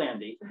to Uncle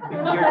Andy.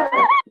 You're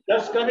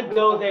just going to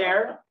go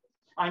there.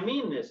 I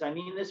mean this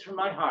from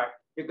my heart.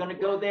 You're going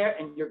to go there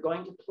and you're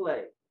going to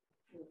play.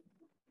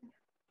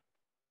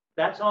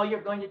 That's all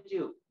you're going to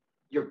do.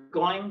 You're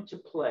going to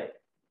play.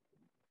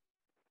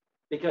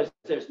 Because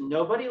there's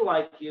nobody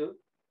like you.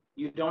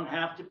 You don't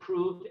have to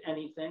prove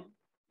anything.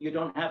 You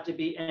don't have to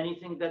be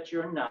anything that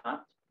you're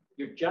not.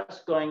 You're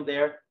just going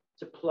there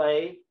to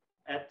play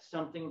at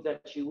something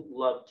that you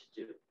love to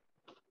do.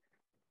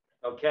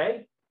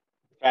 Okay?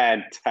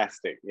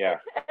 Fantastic. Yeah,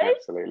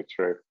 absolutely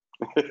true.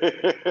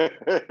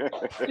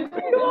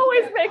 You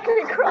always make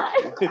me cry.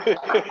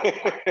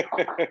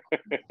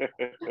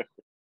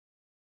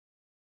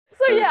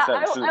 So yeah,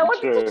 I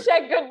wanted to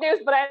share good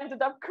news, but I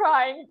ended up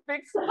crying.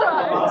 Big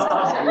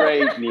surprise. It's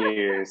great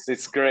news.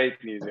 It's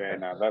great news,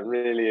 Anna. That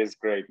really is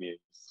great news.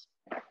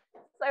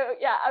 So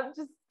yeah, I'm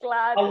just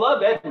glad. I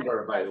love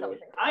Edinburgh, by the way.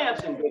 I have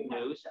some good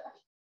news.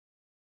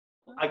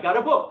 I got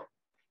a book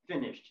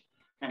finished,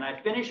 and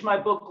I finished my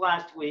book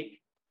last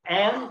week,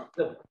 and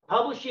the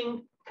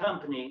publishing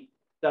company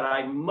that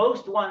I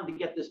most wanted to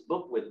get this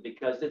book with,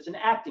 because it's an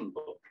acting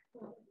book,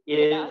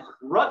 is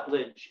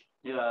Routledge,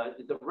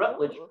 the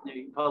Routledge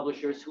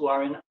publishers who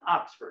are in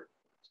Oxford.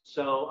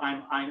 So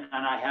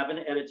I have an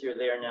editor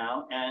there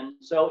now, and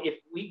so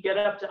if we get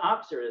up to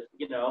Oxford,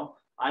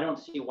 I don't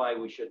see why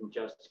we shouldn't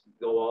just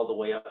go all the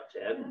way up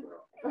to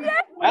Edinburgh.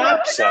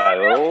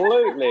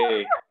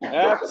 Absolutely.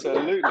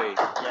 Absolutely.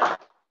 Yeah.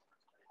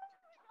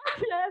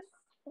 Yes,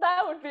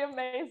 that would be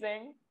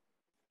amazing.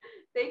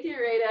 Thank you,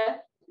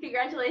 Rita.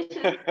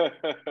 Congratulations.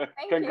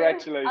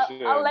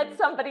 Congratulations. I'll let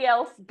somebody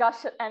else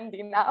gush at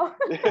Andy now.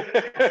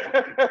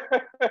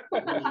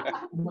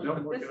 No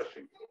more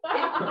gushing.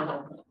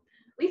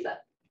 Lisa,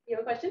 you have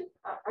a question?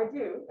 I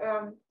do.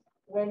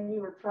 When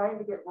you were trying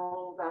to get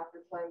roles after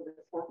playing the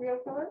Scorpio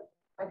killer,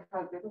 and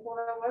how difficult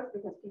that was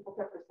because people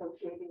kept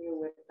associating you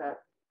with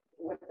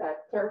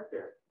that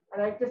character. And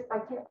I just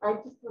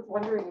was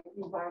wondering if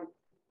you mind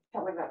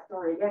telling that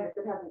story again, if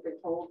it hasn't been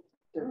told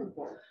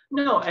before.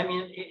 No, I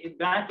mean,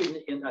 back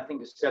in I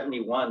think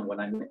 '71 when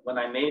I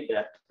made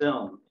that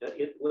film,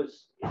 it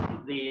was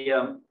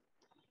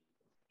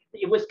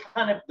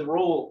kind of the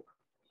role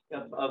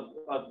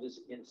of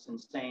this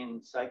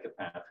insane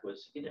psychopath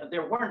was,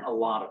 there weren't a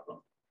lot of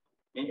them.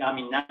 I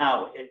mean,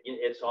 now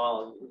it's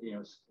all,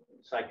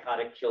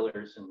 psychotic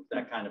killers and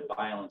that kind of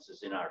violence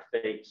is in our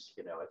face.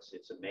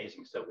 It's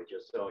amazing. So we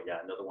just,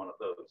 another one of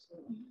those.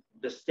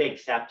 The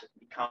stakes have to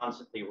be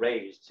constantly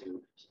raised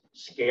to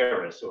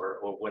scare us or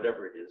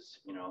whatever it is,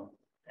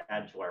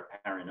 add to our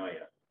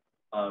paranoia.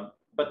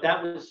 But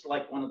that was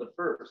like one of the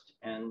first.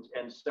 And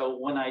so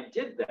when I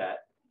did that,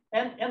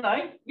 and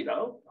I, you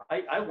know,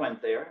 I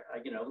went there,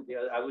 you know,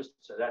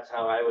 so that's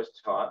how I was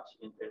taught,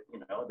 you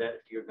know, that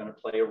if you're going to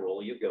play a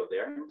role, you go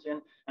there.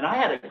 And I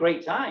had a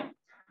great time,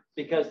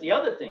 because the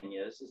other thing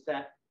is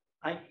that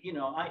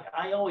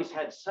I always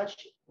had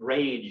such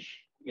rage,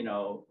 you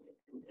know,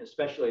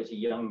 especially as a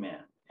young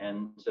man,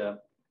 and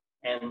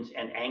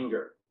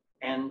anger.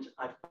 And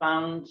I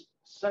found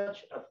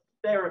such a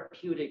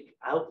therapeutic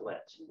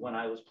outlet when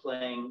I was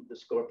playing the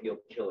Scorpio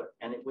Killer.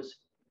 And it was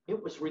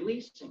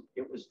releasing.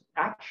 It was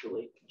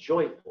actually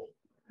joyful.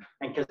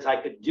 And because I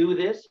could do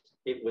this,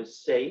 it was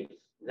safe.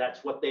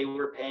 That's what they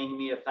were paying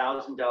me,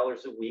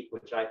 $1,000 a week,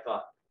 which I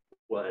thought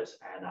was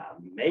an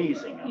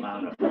amazing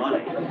amount of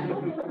money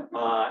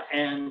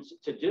and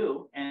to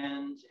do.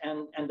 And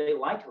they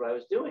liked what I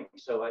was doing.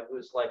 So I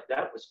was like,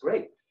 that was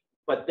great.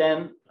 But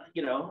then,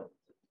 you know,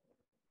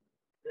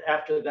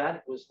 after that,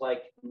 it was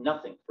like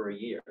nothing for a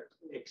year,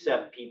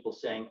 except people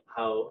saying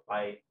how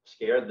I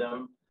scared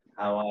them,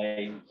 how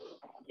I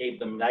gave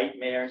them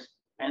nightmares.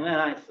 And then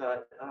I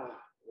thought, oh,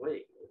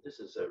 wait, this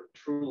is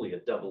truly a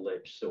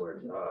double-edged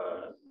sword.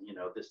 You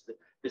know,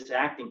 this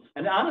acting.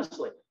 And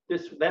honestly,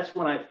 that's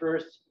when I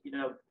first, you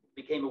know,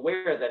 became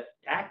aware that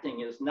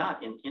acting is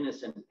not an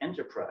innocent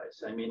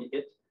enterprise. I mean,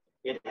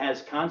 it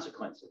has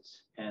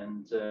consequences,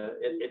 and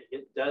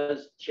it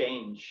does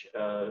change.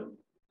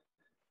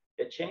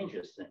 It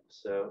changes things,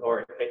 so,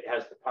 or it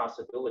has the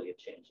possibility of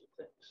changing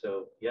things.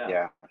 So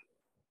yeah.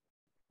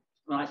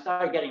 When I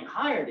started getting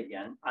hired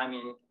again, I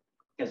mean,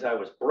 because I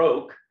was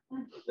broke,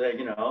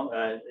 you know,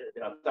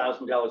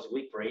 $1,000 a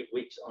week for 8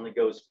 weeks only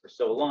goes for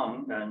so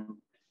long,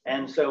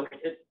 and so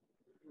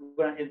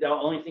the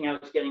only thing I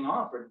was getting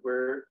offered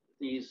were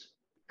these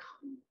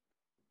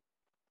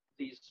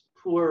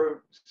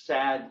poor,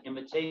 sad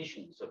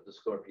imitations of the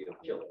Scorpio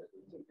Killer.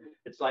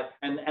 It's like,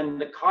 and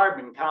the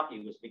carbon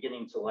copy was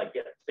beginning to like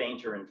get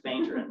fainter and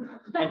fainter, and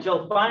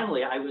until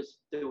finally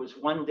there was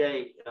one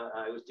day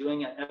I was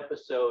doing an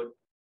episode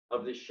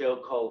of this show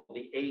called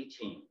The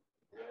A-Team.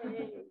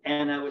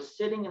 And I was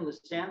sitting in the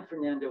San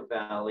Fernando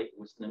Valley. It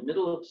was in the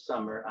middle of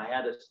summer.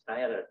 I was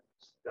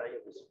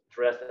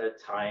dressed, I had a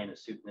tie and a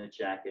suit and a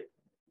jacket.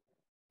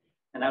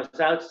 And I was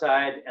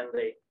outside, and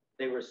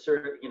they were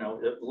serving, you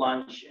know,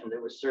 lunch, and they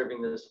were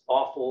serving this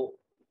awful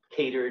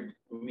catered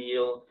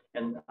meal.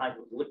 And I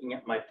was looking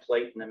at my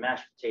plate, and the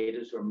mashed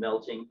potatoes were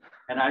melting.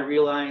 And I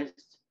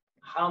realized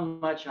how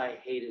much I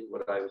hated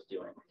what I was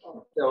doing.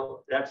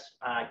 So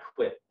I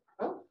quit.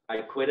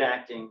 I quit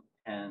acting,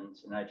 and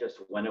I just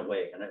went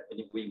away. And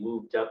we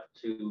moved up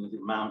to the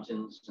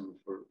mountains, and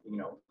for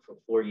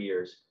 4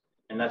 years.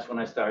 And that's when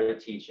I started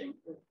teaching.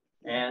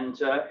 And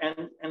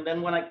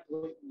then when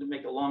to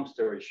make a long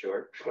story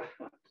short,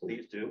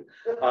 please do.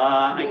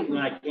 When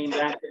I came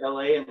back to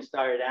LA and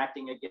started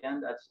acting again,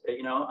 that's,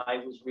 you know, I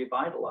was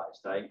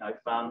revitalized. I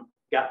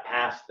got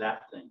past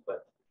that thing.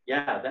 But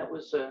yeah, that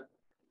was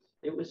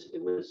it was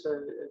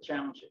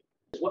challenging.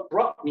 What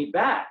brought me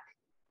back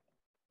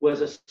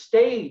was a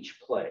stage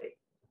play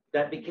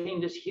that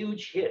became this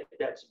huge hit.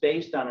 That's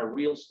based on a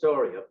real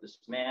story of this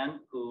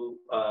man who,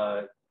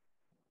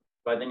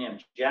 by the name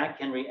of Jack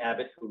Henry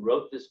Abbott, who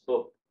wrote this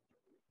book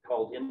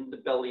called In the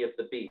Belly of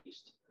the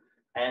Beast.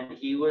 And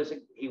he was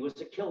a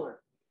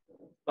killer,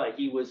 but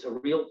he was a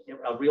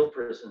real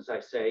person, as I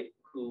say,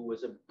 who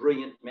was a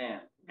brilliant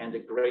man and a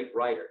great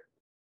writer,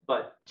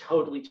 but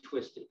totally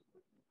twisted.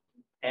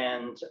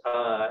 And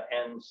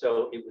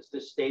so it was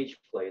this stage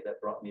play that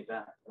brought me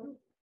back.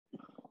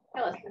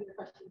 Tell us your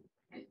question.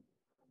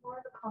 More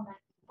of a comment.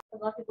 A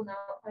lot of people know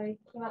I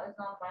came out as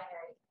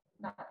non-binary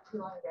not too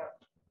long ago.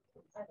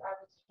 And I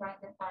was trying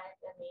to find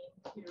a name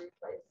to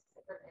replace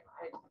the name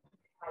I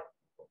had.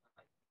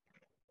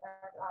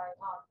 And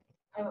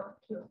I went with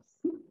Coombs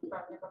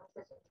from the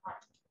decision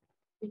time,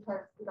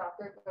 because the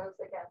doctor goes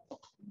against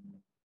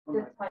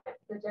the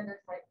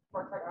gender type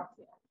for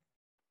Kardashian,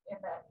 in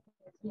that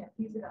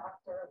he's a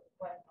doctor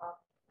when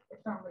it's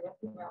normally a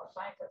female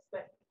scientist,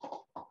 but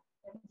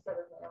instead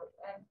of male,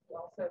 and he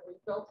also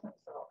rebuilt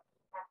himself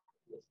after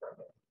he was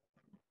broken.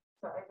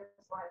 So I just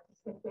wanted to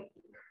say thank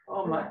you.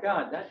 Oh my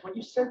God, that's when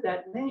you said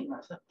that name. I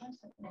was like, what's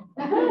that name?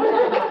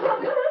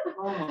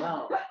 Oh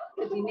wow.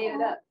 Because you made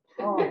it up.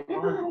 Oh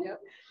wow.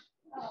 Yep.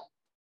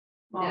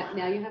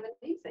 Now you have a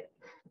namesake.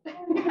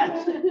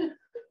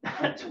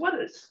 That's what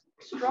is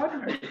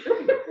extraordinary.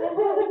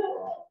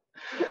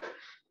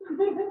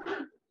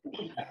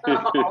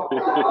 Okay.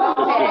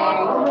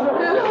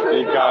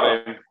 You got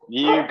him.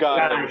 You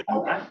got him.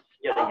 I'm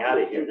getting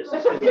out of here. This is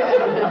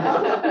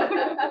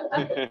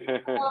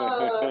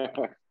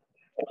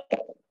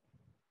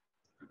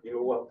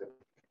You're welcome.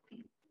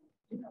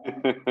 Who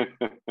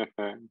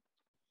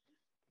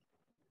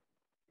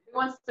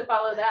wants to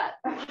follow that?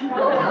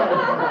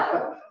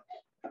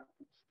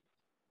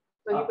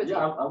 So you yeah,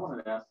 I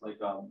wanted to ask,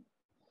 like,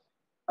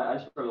 I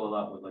struggle a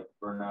lot with like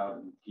burnout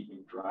and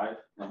keeping drive,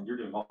 and you're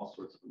doing all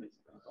sorts of amazing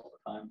things all the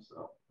time.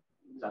 So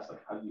that's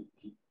like, how do you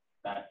keep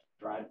that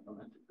drive and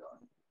momentum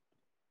going?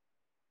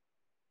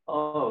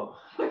 Oh,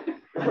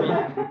 I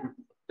mean,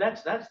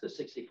 that's the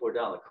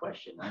 $64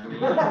 question. I mean,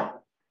 you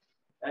know,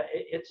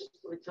 it's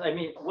I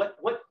mean,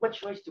 what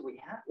choice do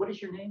we have? What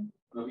is your name?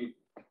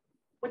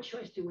 What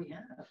choice do we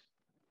have?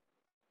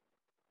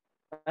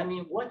 I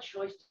mean, what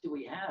choice do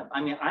we have?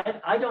 I mean,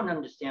 I don't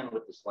understand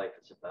what this life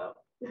is about.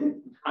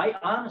 I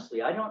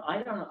honestly, I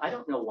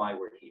don't know why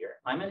we're here.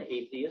 I'm an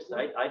atheist.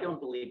 I don't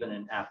believe in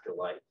an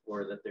afterlife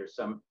or that there's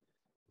some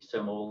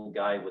old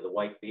guy with a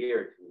white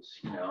beard who's,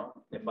 you know,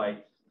 if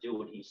I do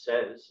what he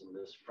says in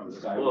this from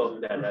this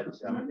book,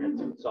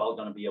 it's all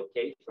going to be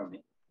okay for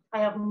me. I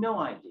have no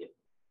idea.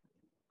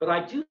 But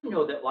I do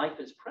know that life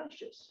is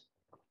precious.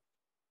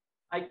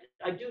 I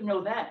do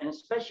know that, and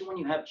especially when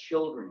you have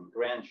children,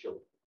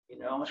 grandchildren, you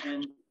know,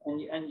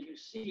 and you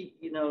see,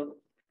 you know,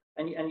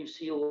 and you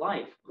see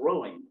life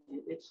growing.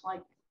 It's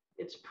like,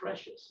 it's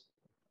precious.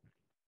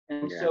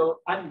 And so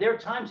there are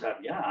times I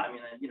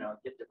mean, you know,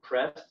 get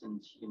depressed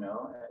and, you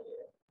know,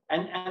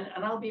 and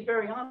I'll be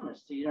very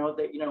honest, you know,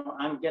 that, you know,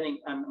 I'm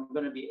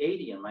going to be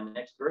 80 on my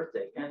next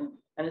birthday. And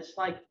it's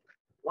like,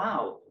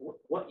 wow,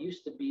 what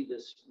used to be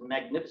this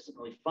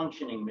magnificently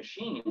functioning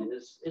machine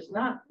is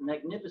not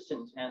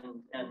magnificent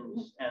and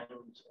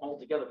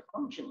altogether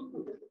functioning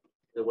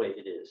the way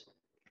it is.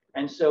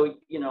 And so,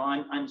 you know,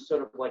 I'm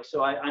sort of like,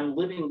 so I'm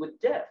living with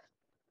death,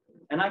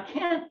 and I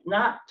can't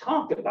not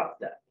talk about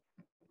that.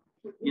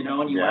 You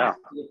know, and you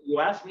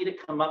asked me to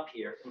come up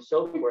here and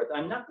so forth.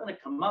 I'm not going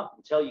to come up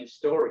and tell you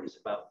stories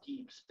about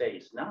Deep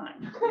Space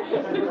Nine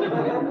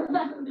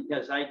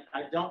because I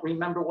don't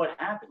remember what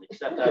happened,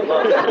 except I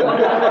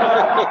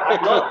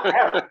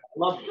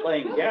love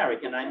playing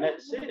Garrick, and I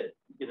met Sid.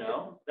 You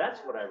know, that's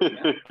what I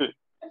remember.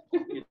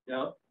 You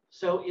know,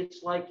 so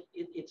it's like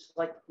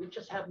we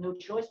just have no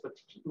choice but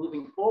to keep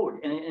moving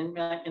forward. And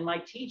in my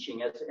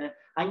teaching,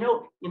 I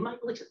know in my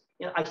listen,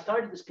 you know, I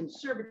started this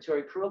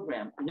conservatory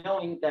program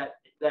knowing that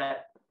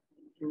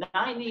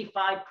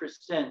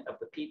 95% of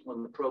the people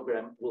in the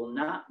program will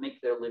not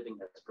make their living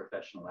as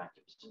professional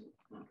actors.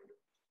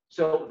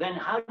 So then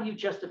how do you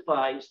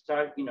justify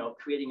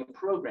creating a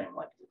program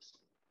like this?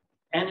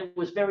 And it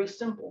was very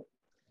simple.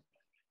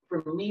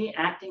 For me,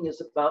 acting is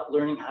about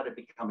learning how to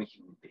become a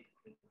human being.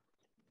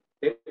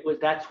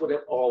 That's what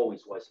it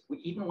always was.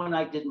 Even when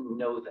I didn't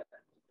know that,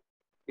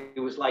 it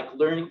was like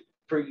learn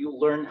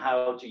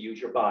how to use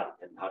your body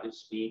and how to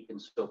speak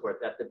and so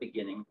forth at the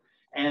beginning.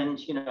 And,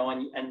 you know,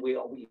 and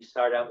we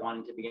start out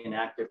wanting to be an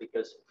actor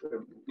because,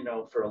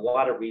 for a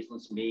lot of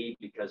reasons,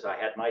 because I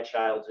had my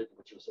childhood,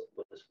 which was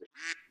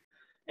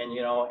and,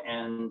 you know,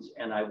 and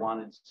I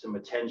wanted some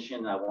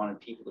attention. I wanted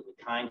people to be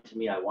kind to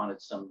me. I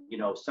wanted some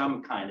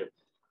kind of,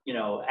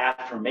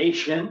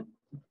 affirmation.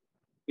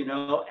 You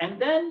know,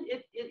 and then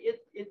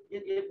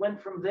it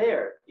went from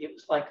there. It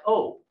was like,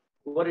 oh,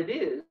 what it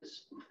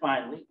is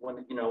finally,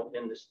 when, you know,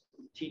 in this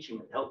teaching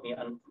that helped me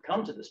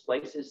come to this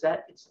place, is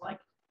that it's like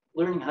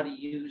learning how to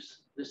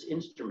use this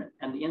instrument.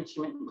 And the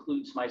instrument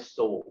includes my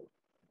soul,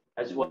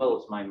 as well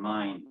as my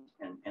mind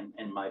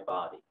and my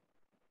body,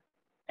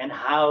 and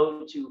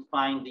how to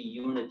find the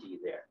unity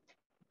there.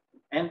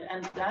 And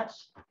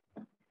that's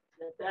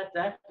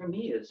that for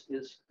me is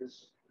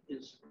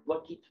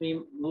what keeps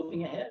me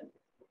moving ahead.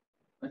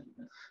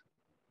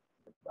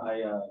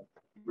 I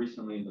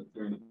recently,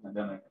 during the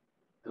pandemic,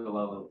 did a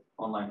lot of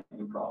online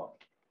improv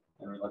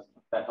and realized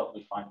that helped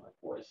me find my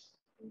voice,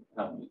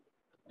 helped me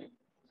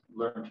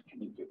learn to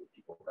communicate with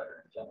people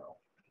better in general.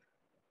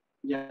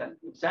 Yeah,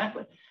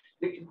 exactly.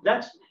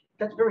 That's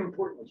very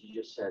important what you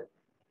just said,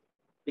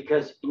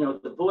 because, you know,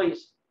 the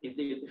voice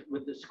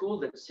with the school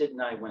that Sid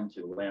and I went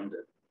to, Lambda.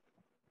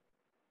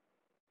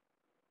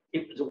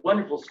 It was a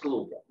wonderful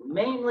school.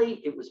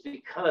 Mainly, it was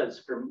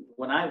because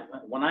when I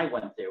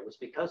went there, it was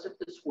because of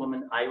this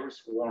woman,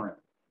 Iris Warren,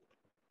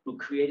 who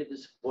created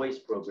this voice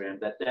program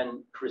that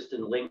then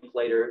Kristen Link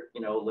later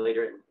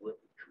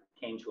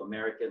came to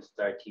America and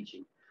started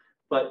teaching.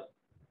 But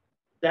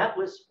that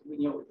was,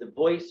 you know, the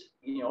voice,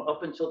 you know,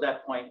 up until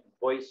that point,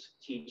 voice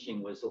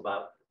teaching was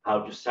about how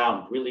to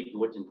sound really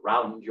good and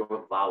round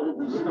your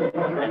vowels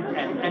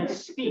and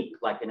speak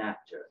like an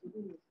actor.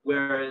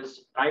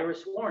 Whereas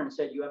Iris Warren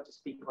said you have to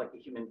speak like a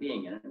human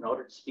being. And in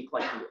order to speak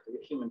like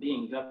a human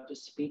being, you have to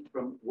speak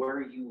from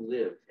where you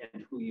live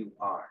and who you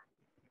are.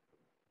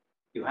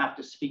 You have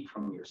to speak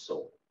from your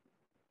soul,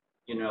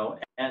 you know,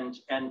 and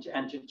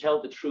to tell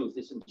the truth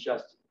isn't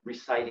just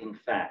reciting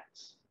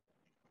facts.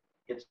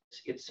 It's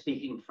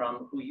speaking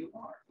from who you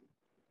are.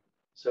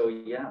 So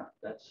yeah,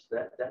 that's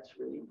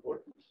really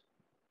important.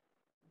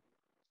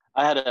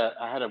 I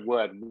had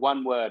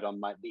one word on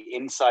the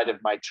inside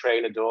of my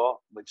trailer door,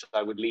 which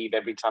I would leave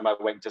every time I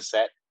went to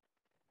set.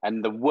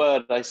 And the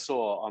word I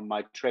saw on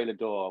my trailer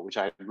door, which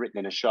I had written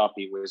in a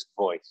Sharpie, was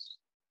voice.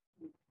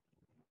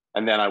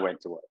 And then I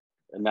went to work.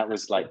 And that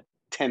was like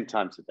 10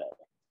 times a day.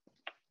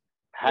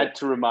 Had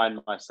to remind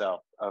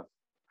myself of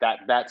that.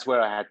 That's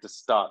where I had to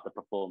start the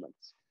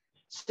performance.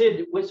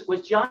 Sid, was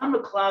John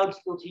McLeod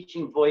still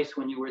teaching voice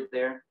when you were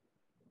there?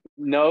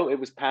 No, it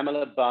was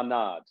Pamela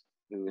Barnard.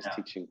 who was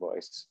teaching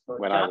voice Well,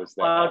 when John I was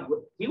there.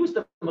 McLeod, he was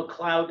the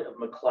McLeod of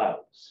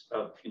McLeods.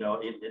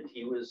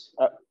 He was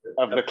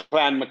of the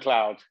Clan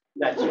McLeod.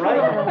 That's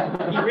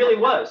right. He really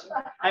was.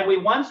 And we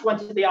once went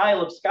to the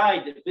Isle of Skye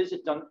to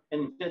visit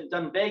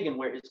Dunvegan,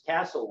 where his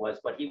castle was,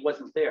 but he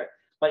wasn't there.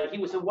 But he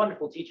was a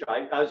wonderful teacher.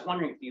 I was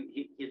wondering if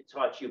he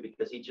taught you,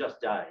 because he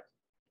just died.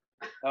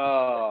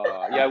 Oh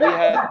yeah,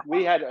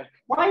 we had.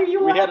 Why are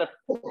you? We had a.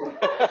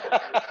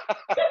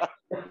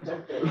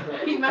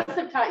 He must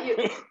have taught you.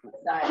 Is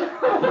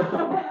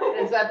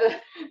that the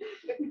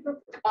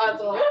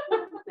causal?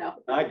 No.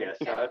 I guess.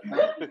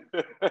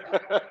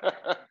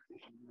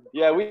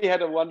 Yeah, we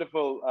had a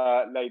wonderful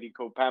lady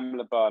called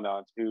Pamela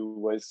Barnard, who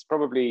was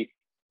probably,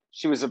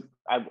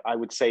 I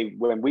would say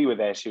when we were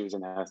there, she was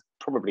in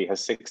probably her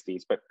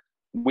 60s, but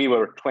we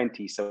were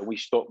 20, so we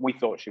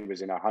thought she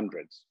was in her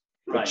hundreds,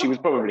 but Right. she was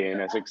probably in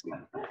her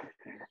 60s.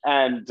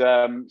 And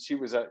she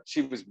was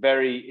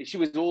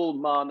all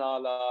mana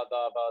la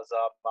da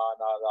baza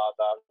mana la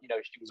da.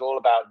 She was all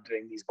about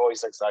doing these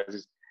voice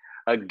exercises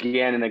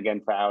again and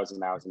again for hours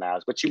and hours and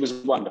hours. But she was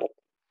wonderful.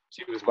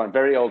 She was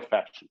very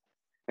old-fashioned,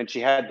 and she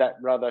had that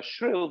rather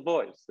shrill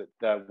voice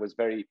that was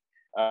very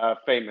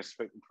famous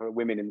for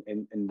women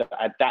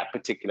at that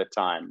particular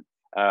time.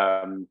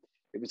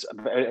 It was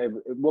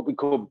what we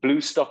call blue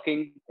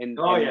stocking in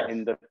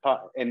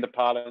the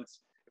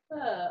parlance.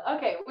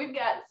 Okay, we've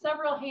got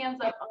several hands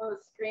up on the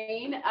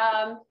screen.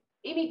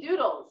 Amy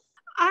Doodles.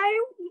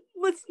 I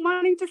was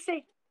wanting to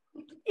say,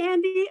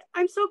 Andy,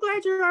 I'm so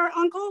glad you're our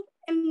uncle,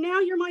 and now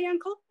you're my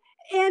uncle.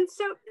 And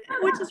so,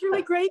 which is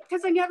really great,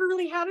 because I never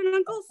really had an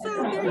uncle,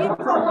 so there you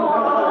go.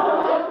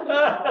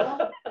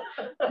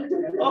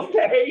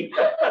 Okay.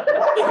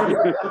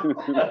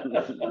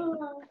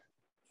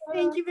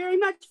 Thank you very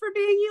much for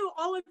being you,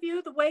 all of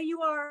you, the way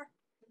you are.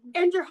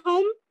 And your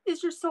home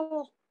is your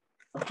soul.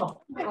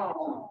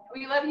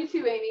 We love you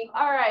too, Amy.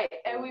 All right,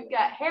 and we've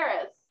got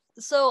Harris.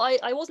 So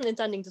I wasn't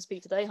intending to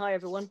speak today. Hi,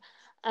 everyone.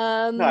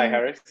 Hi,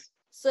 Harris.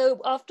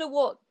 So after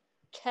what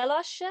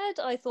Kailash shared,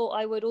 I thought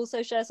I would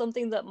also share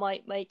something that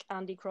might make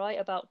Andy cry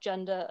about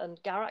gender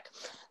and Garak.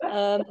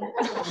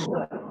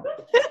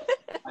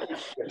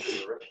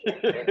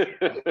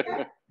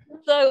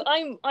 So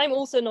I'm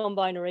also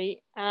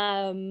non-binary,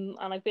 and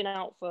I've been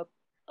out for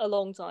a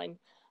long time.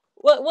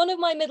 Well, one of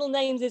my middle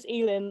names is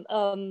Elim,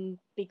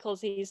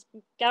 because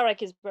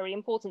Garak is very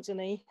important to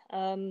me.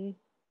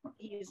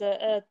 He's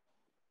a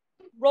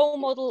role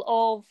model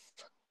of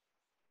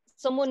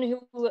someone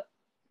who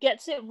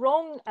gets it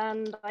wrong,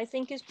 and I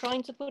think is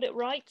trying to put it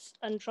right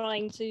and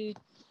trying to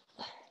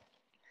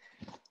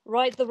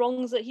right the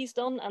wrongs that he's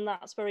done, and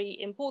that's very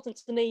important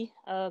to me.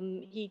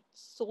 He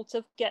sort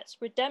of gets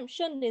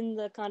redemption in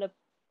the kind of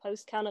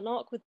post-canon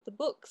arc with the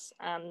books,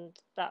 and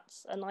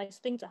that's a nice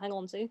thing to hang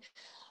on to.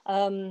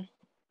 I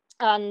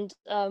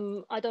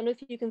don't know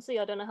if you can see,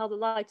 I don't know how the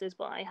light is,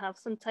 but I have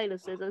some tailor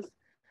scissors.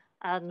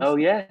 And oh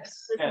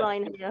yes, this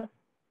line here.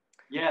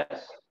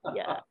 Yes.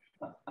 Yeah.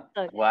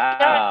 So,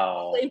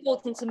 wow. It's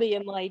important to me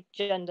in my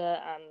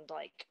gender, and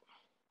like,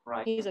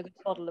 right. He's a good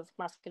model of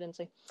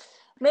masculinity.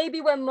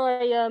 Maybe when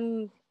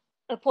my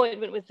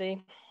appointment with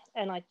the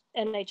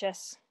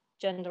NHS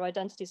Gender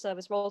Identity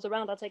Service rolls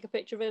around, I'll take a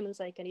picture of him and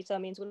say, "Can you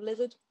turn me into a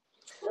lizard?"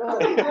 We'll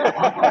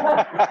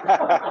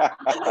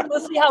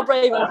see how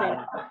brave I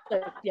feel.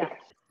 So, yeah.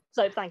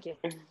 So thank you.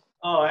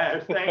 Oh,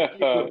 thank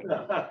you.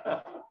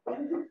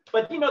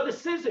 But the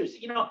scissors,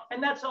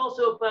 and that's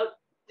also about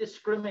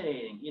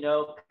discriminating,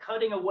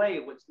 cutting away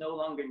what's no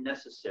longer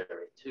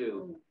necessary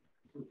too.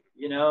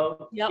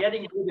 Yep.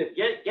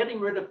 Getting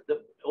rid of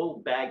the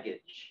old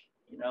baggage.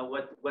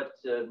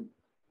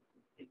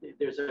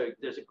 There's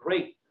a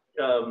great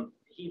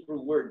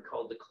Hebrew word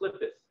called the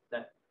klippeth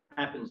that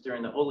happens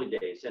during the holy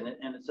days, and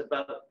it's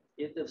about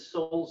the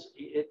souls.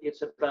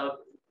 It's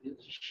about the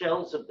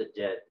shells of the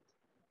dead,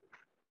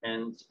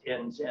 and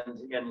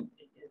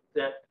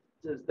that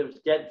those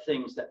dead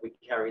things that we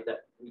carry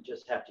that we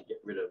just have to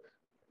get rid of.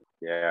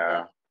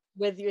 Yeah.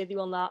 With you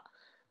on that.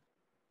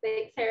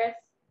 Thanks, Harris.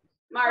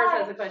 Mars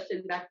has a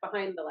question back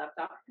behind the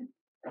laptop.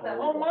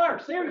 Oh,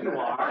 Mars, there you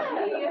are.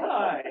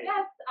 Hi.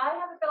 Yes, I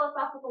have a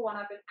philosophical one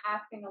I've been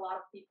asking a lot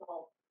of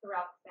people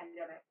throughout the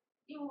pandemic.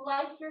 Do you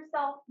like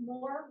yourself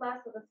more, less,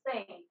 or the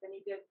same than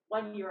you did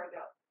 1 year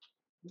ago?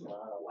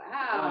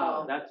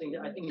 Wow. I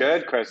think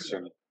Good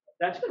question.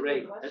 That's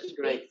great. That's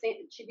great.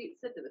 She beat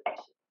Sid to the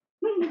question.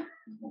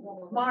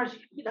 Mars,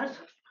 that's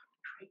a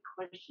great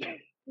question.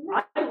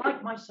 I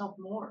like myself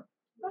more.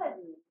 Good.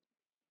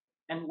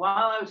 And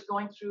while I was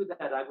going through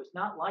that, I was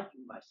not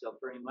liking myself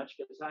very much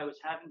because I was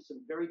having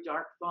some very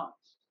dark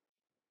thoughts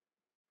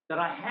that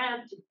I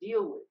had to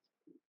deal with.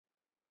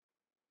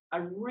 I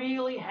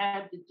really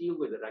had to deal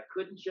with it. I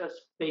couldn't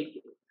just fake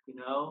it,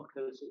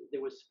 because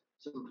there was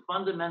some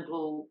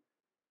fundamental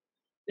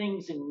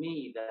things in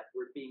me that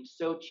were being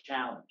so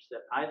challenged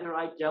that either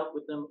I dealt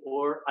with them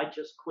or I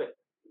just quit.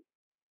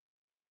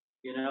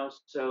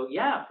 So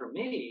yeah, for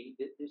me,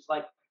 it's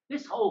like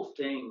this whole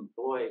thing,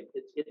 boy,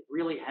 it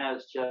really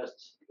has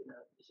just,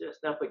 it's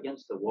just up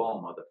against the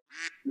wall, mother.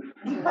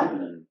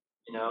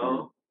 you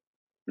know?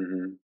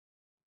 Mhm.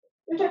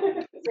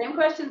 Same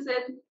question,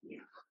 Sid.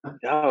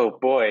 Oh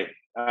boy.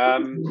 I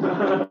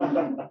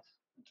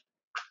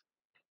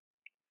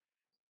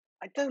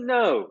don't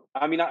know.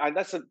 I mean,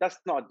 that's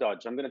not a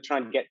dodge. I'm going to try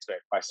and get to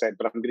it by saying,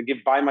 but I'm going to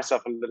buy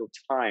myself a little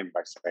time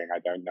by saying I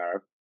don't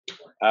know.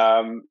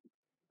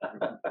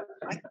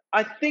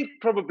 I think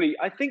probably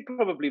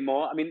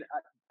more. I mean,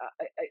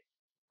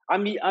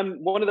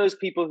 I'm one of those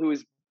people who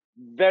is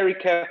very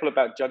careful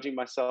about judging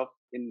myself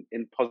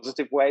in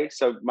positive way.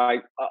 So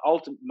my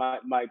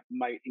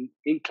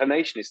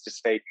inclination is to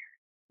say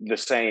the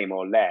same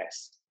or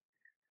less,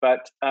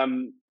 but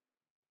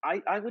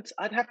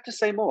I'd have to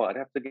say more. I'd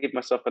have to give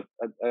myself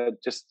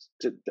just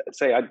to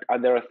say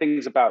there are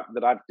things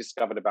that I've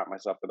discovered about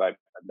myself that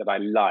I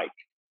like,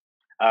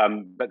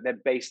 but they're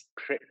based,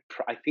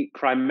 I think,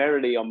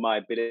 primarily on my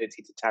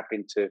ability to tap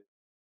into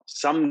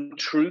some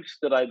truth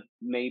that I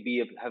maybe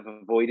have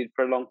avoided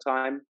for a long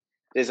time.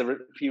 There's a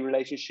few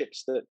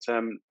relationships that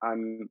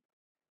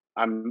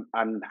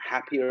I'm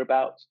happier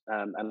about,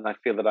 and I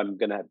feel that I'm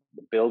going to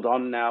build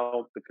on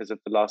now because of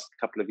the last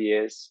couple of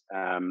years.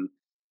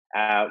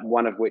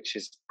 One of which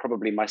is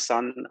probably my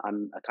son.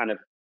 I'm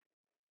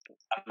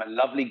a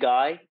lovely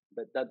guy,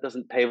 but that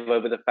doesn't pave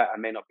over the fact I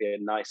may not be a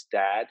nice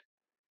dad.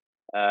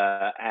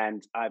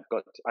 And I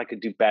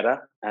could do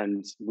better,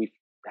 and we've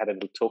had a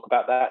little talk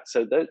about that.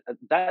 So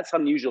that's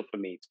unusual for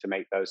me to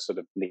make those sort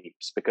of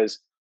leaps,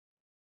 because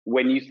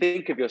when you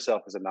think of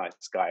yourself as a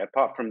nice guy,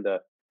 apart from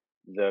the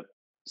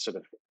sort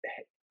of,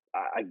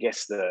 I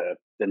guess, the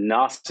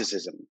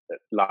narcissism that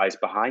lies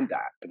behind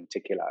that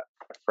particular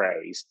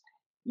phrase,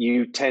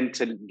 you tend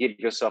to give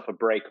yourself a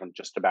break on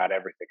just about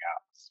everything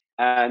else.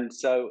 And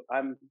so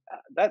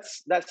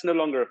that's no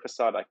longer a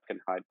facade I can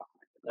hide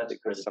behind. I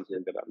think that's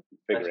something that I'm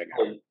figuring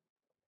out.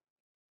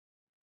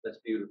 That's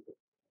beautiful.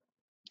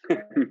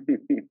 Good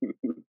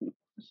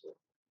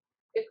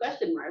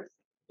question, Mars.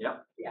 Yeah.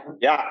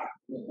 Yeah.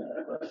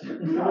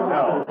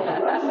 No.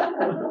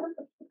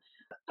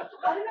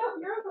 I don't know if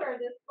you're aware of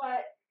this,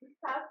 but this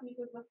past week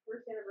was the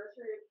first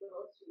anniversary of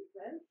Little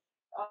Achievements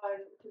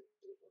on Sid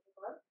City Social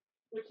Club,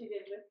 which you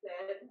did with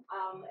Sid and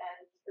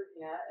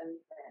Urbina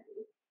and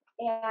Randy.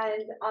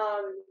 And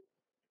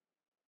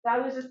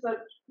that was just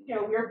a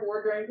we're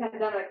bored during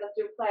pandemic, let's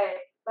do a play.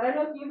 But I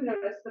don't know if you've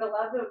noticed, but a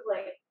lot of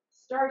like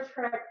Star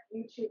Trek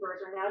YouTubers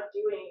are now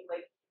doing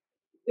like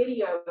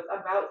videos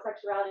about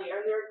sexuality,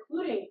 and they're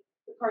including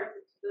the parts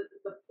of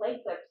the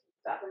play clips and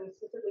stuff, and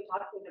specifically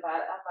talking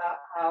about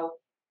how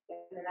in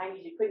the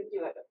 90s you couldn't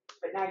do it,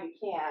 but now you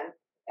can,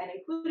 and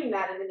including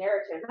that in the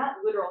narrative,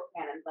 not literal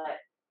canon, but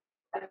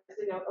I just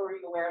didn't know, were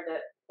you aware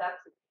that that's...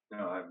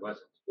 No, I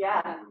wasn't.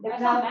 Yeah.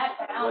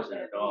 I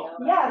wasn't at all.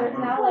 Yeah, there's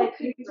now like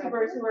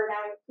YouTubers who are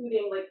now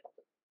including like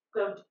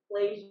the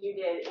plays you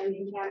did in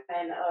the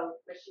canon of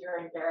Bashir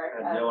and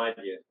Derek. I had no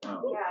idea.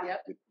 Oh. Yeah.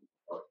 Yep.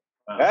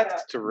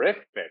 That's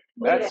terrific.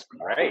 That's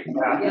great.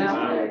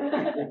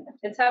 Yeah.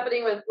 It's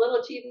happening with Little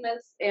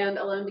Achievements and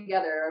Alone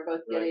Together are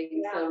both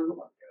getting some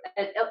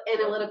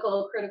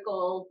analytical,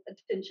 critical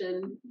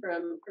attention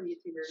from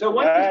YouTubers. So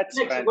when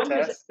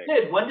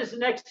does the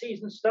next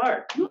season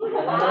start?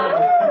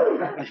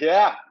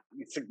 Yeah,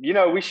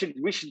 we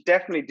should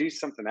definitely do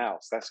something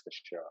else. That's for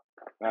sure.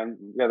 I'm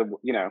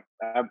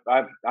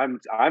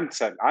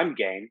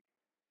game.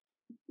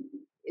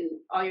 In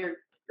all your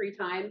free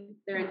time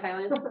there in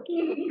Thailand?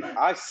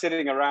 I'm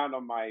sitting around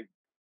on my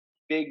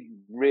big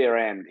rear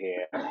end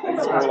here.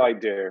 That's all I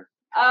do.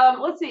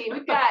 Let's see.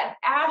 We've got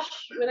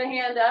Ash with a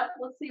hand up.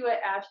 Let's see what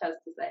Ash has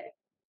to say.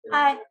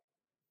 Hi.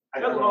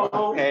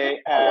 Hello. Hey,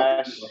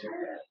 Ash.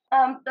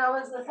 There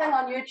was a thing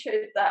on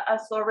YouTube that I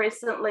saw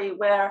recently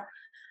where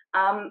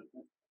an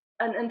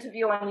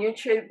interview on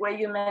YouTube where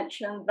you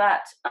mentioned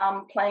that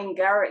playing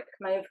Garrick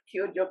may have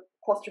cured your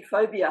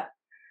claustrophobia.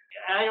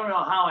 I don't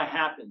know how it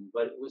happened,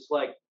 but it was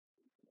like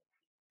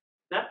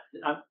that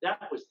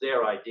was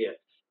their idea.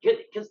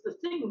 Because the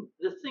thing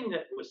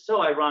that was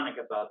so ironic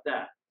about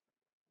that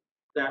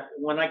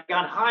when I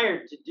got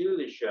hired to do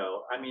the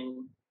show, I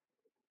mean,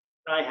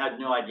 I had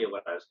no idea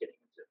what I was getting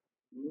into.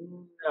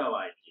 No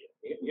idea.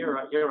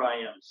 Here I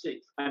am.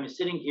 I'm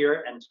sitting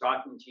here and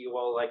talking to you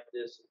all like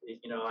this.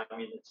 I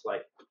mean, it's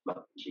like,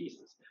 oh,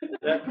 Jesus,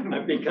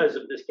 because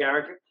of this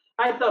character.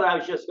 I thought I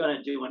was just going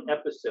to do an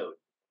episode,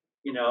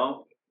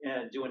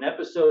 and do an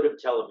episode of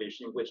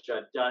television, which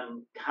I've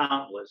done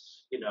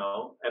countless,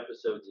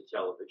 episodes of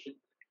television.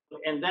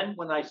 And then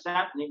when I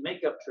sat in the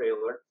makeup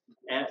trailer,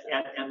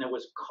 and there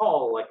was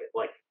call, like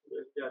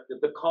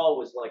the call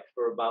was like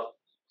for about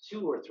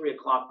 2 or 3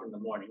 o'clock in the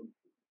morning,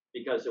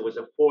 because it was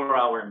a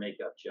 4-hour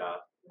makeup job.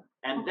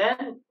 And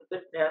then,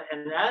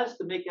 and as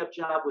the makeup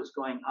job was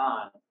going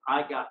on,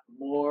 I got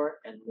more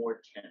and more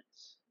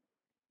tense,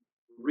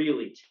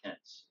 really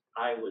tense.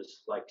 I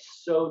was like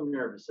so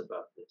nervous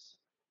about this.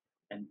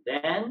 And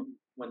then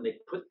when they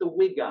put the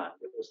wig on,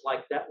 it was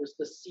like that was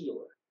the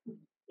sealer.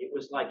 It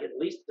was like at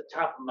least the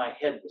top of my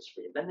head was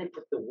free. Then they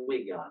put the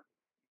wig on.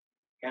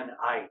 And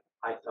I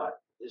thought,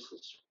 this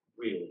is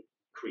really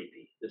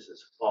creepy. This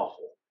is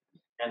awful.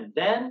 And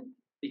then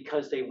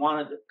because they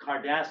wanted the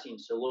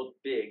Kardashians to look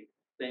big,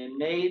 they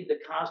made the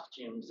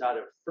costumes out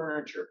of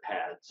furniture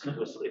pads.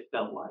 It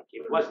felt like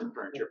it wasn't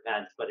furniture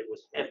pads, but it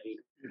was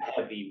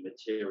heavy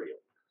material.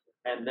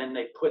 And then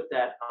they put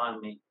that on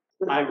me.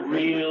 I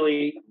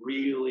really,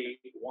 really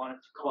wanted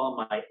to call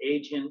my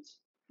agent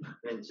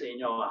and say,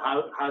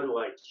 how do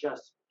I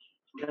just?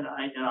 And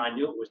I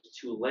knew it was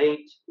too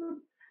late.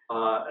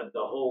 The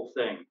whole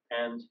thing,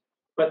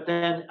 but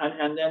then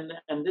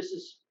this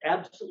is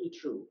absolutely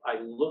true. I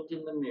looked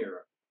in the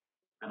mirror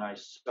and I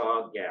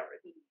saw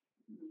Garrett,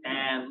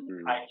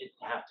 and I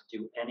didn't have to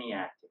do any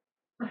acting.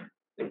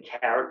 The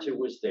character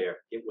was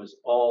there. It was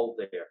all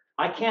there.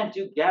 I can't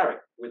do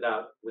Garrett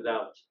without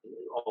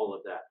all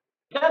of that.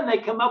 Then they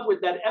come up with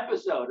that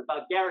episode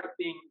about Garrett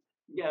being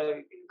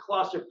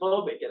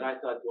claustrophobic, and I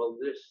thought, well,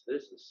 this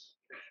is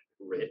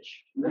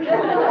rich.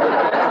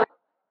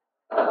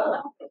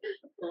 A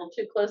little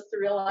too close to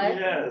real life.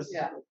 Yes.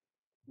 Yeah.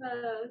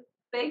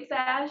 Thanks,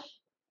 Ash.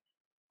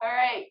 All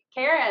right,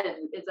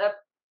 Karen is up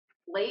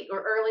late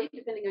or early,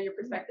 depending on your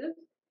perspective.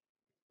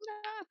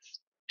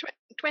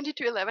 20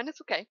 to 11 is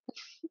okay.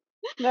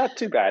 Not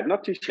too bad,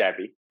 not too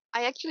shabby.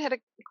 I actually had a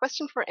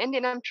question for Andy,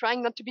 and I'm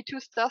trying not to be too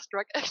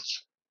starstruck.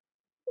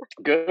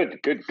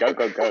 Good. Go.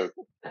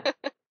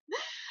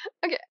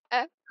 Okay.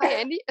 Hi,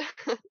 Andy.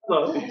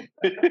 Hello.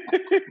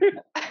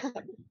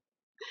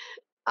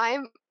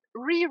 I'm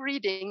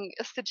rereading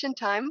A Stitch in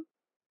Time.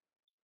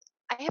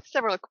 I have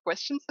several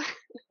questions.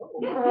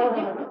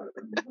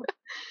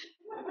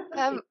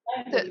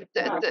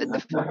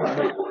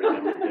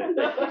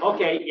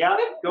 Okay, yeah,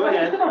 go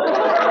ahead.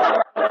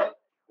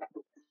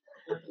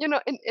 In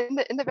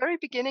the very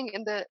beginning,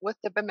 with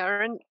the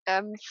Bamaran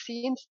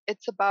scenes,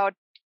 it's about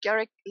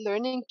Garrick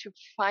learning to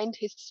find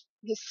his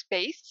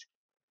space,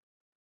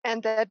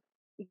 and that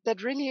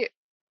really,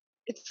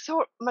 it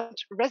so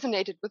much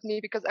resonated with me,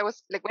 because I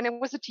was like, when I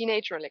was a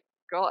teenager, like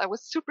girl, I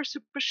was super,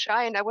 super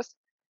shy, and I was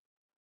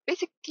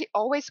basically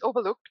always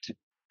overlooked.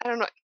 I don't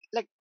know,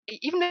 like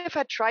even if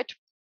I tried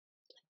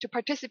to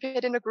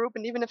participate in a group,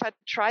 and even if I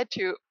tried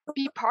to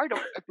be part of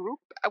a group,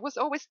 I was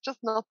always just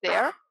not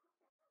there.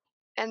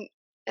 And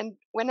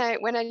when I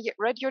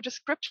read your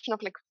description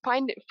of like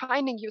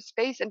finding your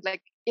space and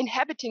like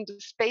inhabiting the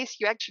space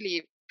you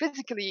actually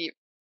physically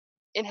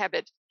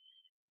inhabit,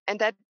 and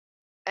that,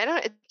 I don't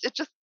know, it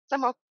just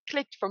somehow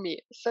clicked for me.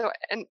 So,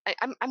 and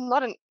I'm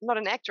not an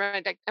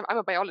actor. I'm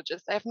a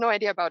biologist. I have no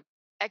idea about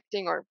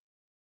acting or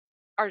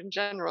art in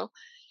general.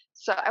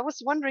 So I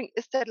was wondering,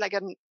 is that like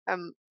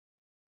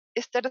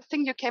is that a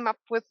thing you came up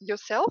with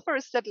yourself, or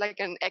is that like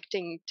an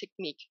acting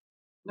technique?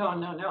 No.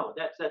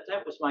 That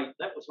was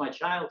my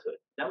childhood.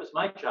 That was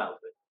my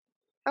childhood.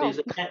 Oh.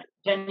 Because at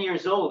 10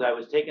 years old, I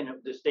was taken.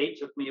 The state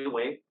took me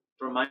away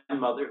from my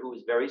mother, who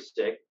was very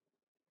sick,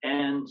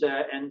 and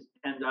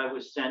I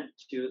was sent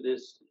to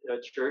this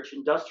church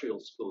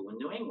industrial school in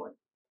New England,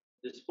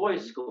 this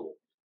boys' school.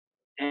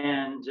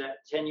 And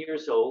at 10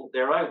 years old,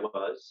 there I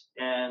was,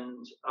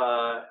 and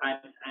I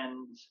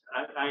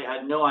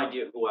had no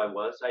idea who I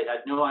was. I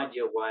had no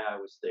idea why I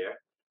was there.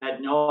 I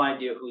had no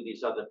idea who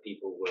these other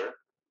people were.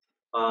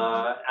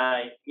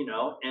 And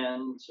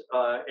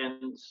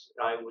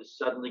I was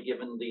suddenly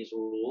given these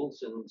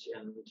rules, and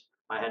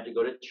I had to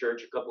go to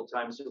church a couple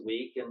times a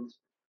week,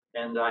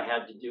 and I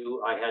had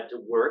to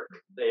work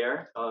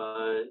there,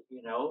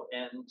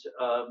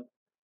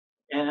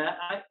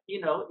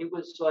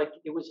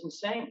 it was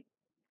insane.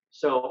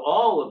 So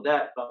all of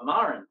that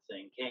Bamaran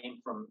thing came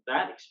from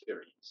that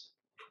experience.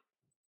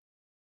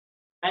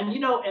 And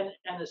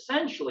and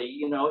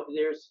essentially,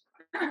 there's,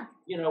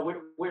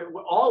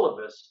 we're all of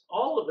us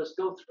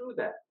go through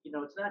that.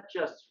 It's not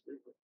just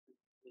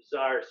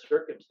bizarre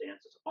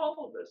circumstances.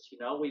 All of us,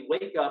 we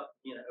wake up,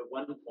 at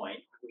one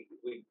point,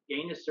 we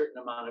gain a certain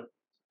amount of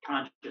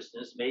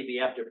consciousness, maybe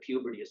after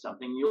puberty or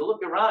something. You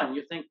look around,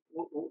 you think,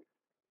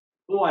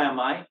 who am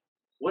I?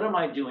 What am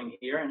I doing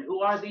here? And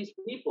who are these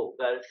people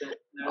that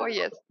oh,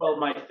 yes. Well,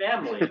 my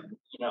family,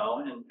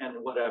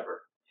 and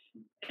whatever.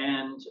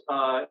 And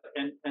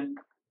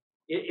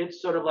it's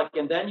sort of like,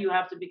 and then you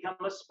have to become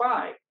a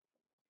spy.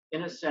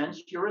 In a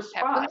sense, you're a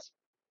spy.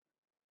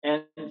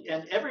 And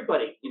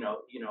everybody,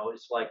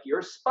 it's like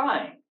you're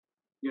spying.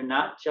 You're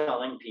not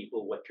telling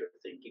people what you're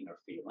thinking or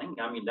feeling.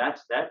 I mean,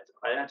 that's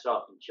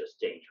often just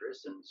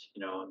dangerous, and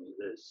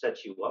it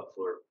sets you up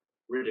for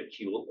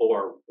ridicule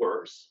or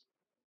worse.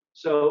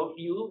 So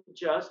you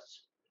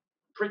just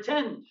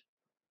pretend,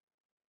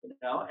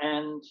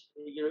 and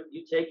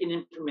you take in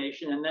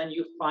information, and then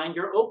you find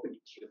your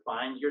openings, you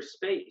find your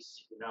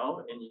space,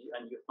 and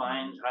you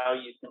find how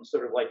you can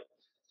sort of like,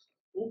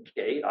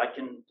 okay, I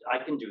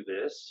can do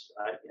this,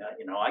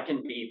 I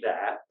can be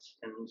that,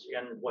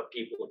 and what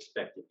people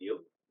expect of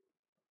you.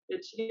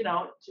 It's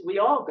we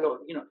all go,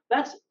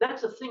 that's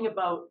the thing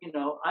about,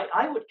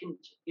 I would,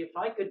 if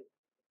I could,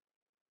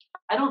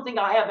 I don't think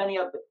I have any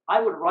of it.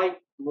 I would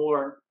write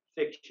more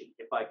fiction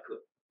if I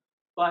could,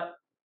 but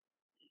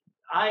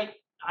I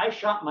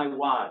shot my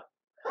wad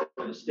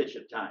with A Stitch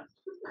of Time.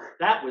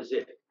 That was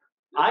it.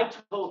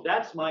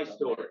 That's my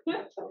story.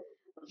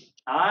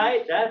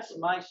 That's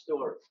my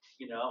story,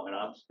 and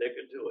I'm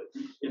sticking to it,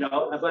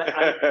 but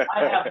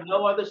I have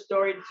no other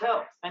story to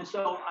tell. And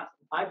so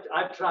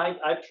I've tried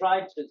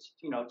to,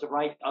 to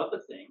write other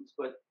things,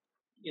 but,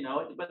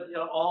 but it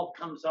all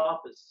comes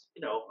off as,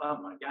 oh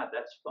my God,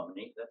 that's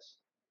funny.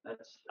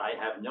 I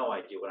have no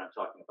idea what I'm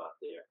talking about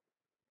there.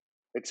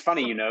 It's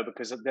funny,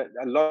 because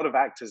a lot of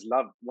actors a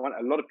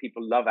lot of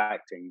people love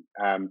acting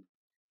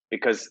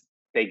because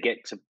they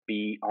get to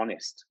be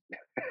honest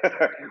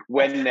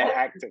when they're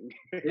acting.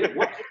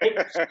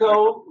 It's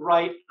so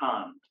right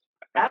on.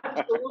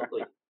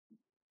 Absolutely.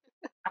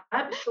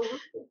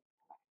 Absolutely.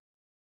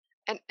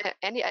 And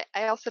Annie,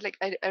 I also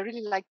I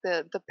really like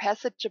the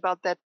passage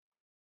about that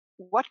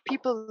what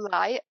people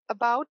lie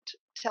about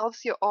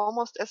tells you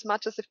almost as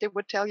much as if they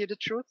would tell you the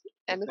truth.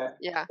 And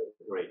it's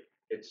great.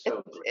 It's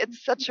so great.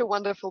 It's such a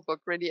wonderful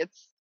book, really.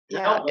 It's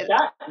that's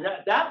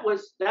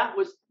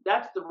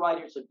the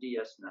writers of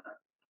DS9.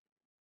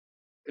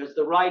 Because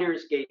the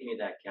writers gave me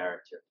that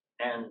character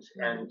and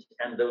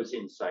those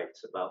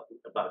insights about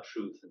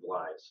truth and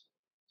lies.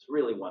 It's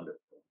really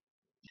wonderful.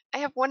 I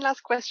have one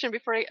last question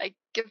before I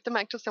give the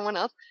mic to someone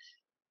else.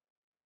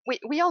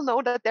 We all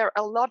know that there are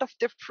a lot of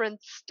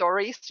different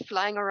stories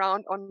flying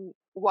around on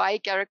why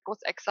Garrick was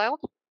exiled.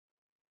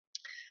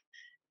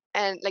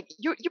 And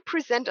you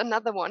present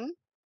another one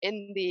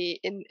in A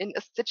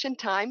Stitch in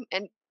Time,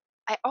 and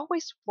I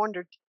always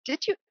wondered,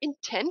 did you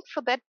intend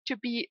for that to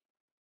be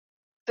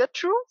the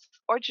truth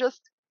or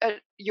just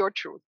your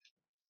truth?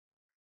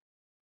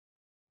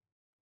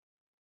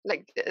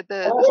 Like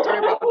the story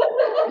about.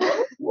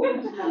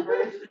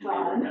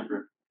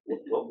 Remember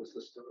what was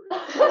the story?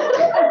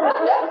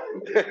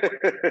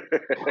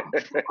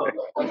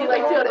 Would you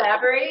like to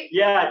elaborate?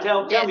 Yeah,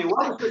 tell me,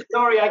 what was the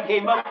story I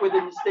came up with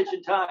in Stitch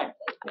in Time?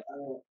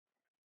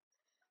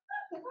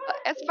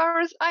 As far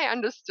as I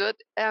understood,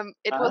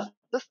 it was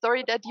the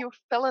story that you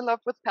fell in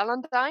love with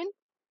Palandine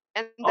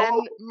and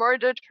then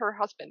murdered her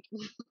husband.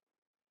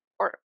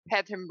 Or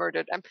had him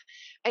murdered.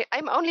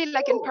 I'm only in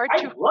part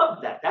 2. I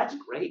love that. That's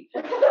great.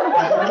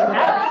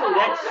 Absolutely,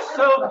 that's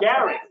so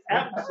Garrick.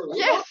 Absolutely.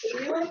 Yes.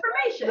 Real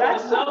information.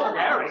 That's so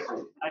Garrick.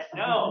 I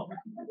know.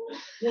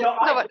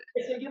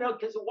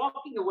 Because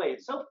walking away,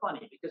 it's so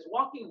funny because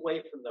walking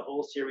away from the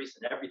whole series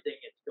and everything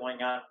that's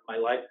going on in my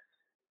life,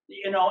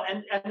 and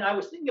I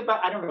was thinking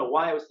about, I don't know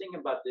why I was thinking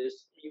about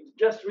this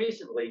just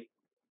recently.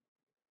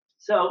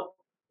 So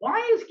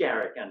why is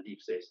Garrick on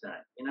Deep Space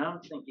Nine?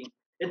 I'm thinking.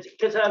 It's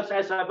because,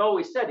 as I've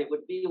always said, it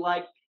would be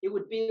like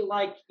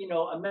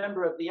a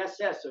member of the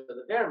SS or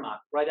the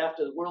Wehrmacht right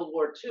after World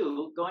War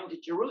II going to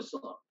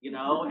Jerusalem,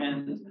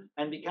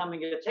 and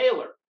becoming a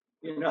tailor,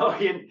 in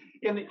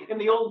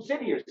the old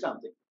city or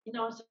something.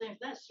 I'm saying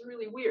that's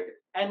really weird.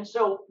 And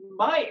so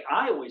I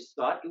always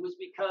thought it was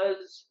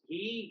because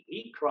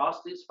he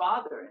crossed his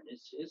father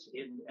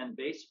and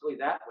basically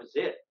that was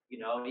it. He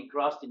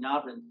crossed the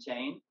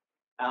Navrantane.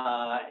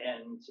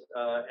 And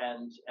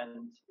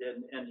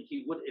he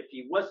would, if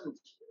he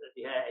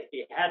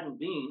hadn't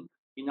been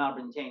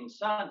Nabrantain's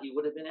son, he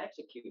would have been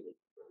executed.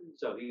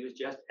 So he was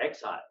just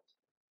exiled,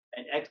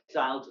 and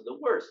exiled to the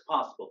worst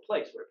possible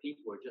place where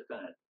people were just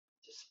going to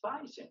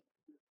despise him.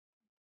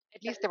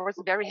 At least there was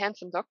a very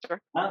handsome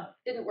doctor. Huh?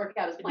 Didn't work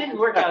out as planned.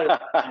 Didn't work out as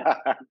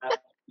planned.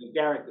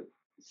 Garrick was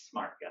a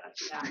smart guy.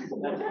 Yeah.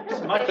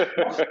 Much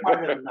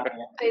smarter than I am.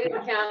 They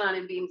didn't count on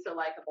him being so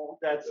likable.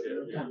 That's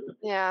it.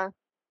 Yeah.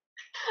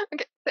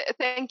 Okay.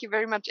 Thank you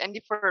very much,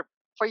 Andy, for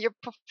your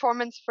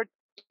performance, for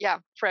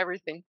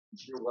everything.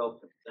 You're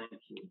welcome.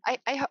 Thank you.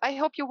 I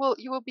hope you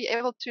will be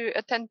able to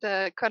attend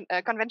the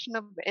convention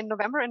in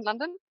November in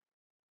London.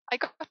 I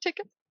got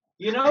tickets.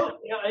 You know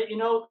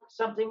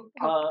something.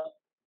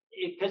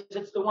 Because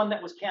it's the one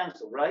that was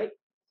canceled, right?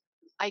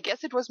 I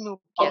guess it was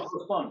moved. Oh, yes. it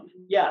was fun.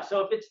 Yeah.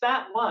 So if it's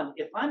that one,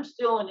 if I'm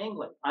still in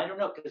England, I don't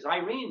know, because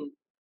Irene,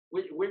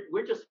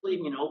 we're just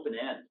leaving an open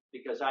end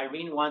because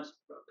Irene once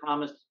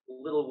promised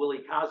little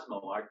Willie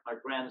Cosmo, our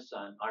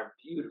grandson, our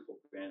beautiful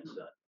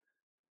grandson,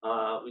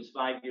 who's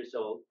 5 years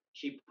old.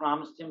 She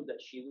promised him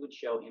that she would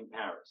show him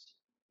Paris.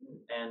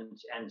 And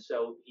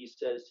so he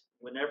says,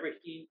 whenever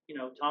he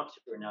talks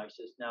to her now, he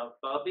says, now,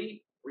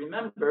 Bubby,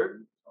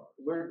 remember,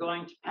 we're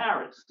going to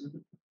Paris. Of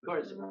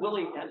course,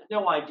 Willie has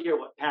no idea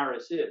what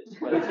Paris is,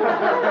 but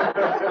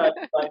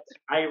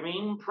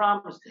Irene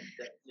promised him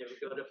that they would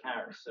go to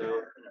Paris.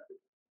 So,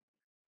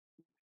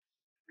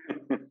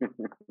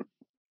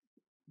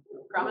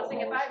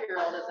 Promising a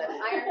 5-year-old is an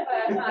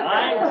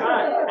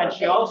ironclad. And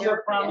she also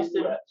promised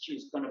him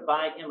she's going to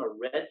buy him a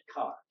red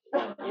car.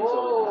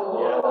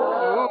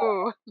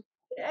 Oh.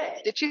 Yeah.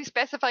 Did she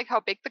specify how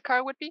big the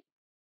car would be?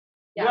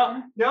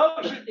 Yeah. No,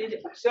 she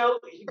did. So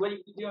when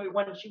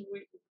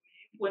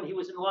he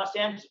was in Los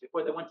Angeles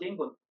before they went to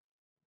England,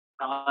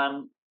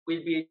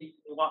 we'd be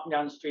walking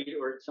down the street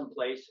or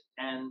someplace,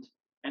 and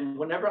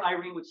whenever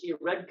Irene would see a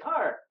red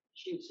car,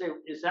 she'd say,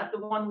 "Is that the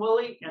one,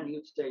 Willie?" And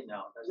he'd say,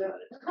 "No, that's not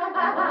it."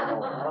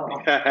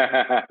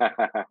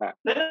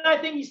 Then I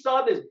think he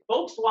saw this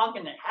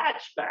Volkswagen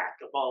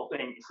hatchback of all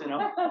things, you know.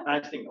 And I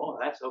was thinking, "Oh,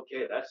 that's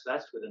okay.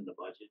 That's within the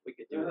budget. We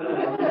could do that."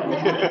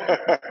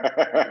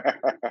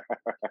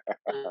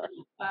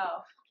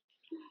 Wow.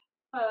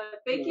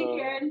 Thank you,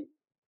 Karen.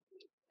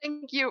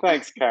 Thank you.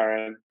 Thanks,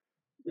 Karen.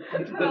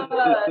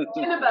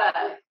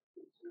 Jennifer,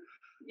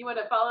 you want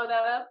to follow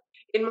that up?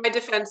 In my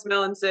defense,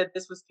 Melon said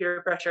this was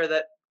peer pressure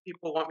that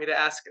people want me to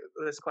ask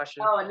this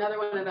question. Oh, another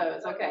one of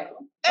those. Okay.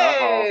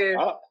 Hey.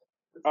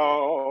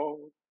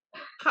 Oh.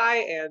 Hi,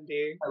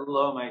 Andy.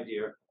 Hello, my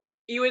dear.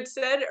 You had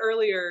said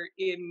earlier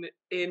in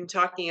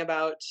talking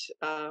about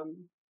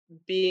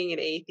being an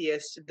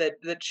atheist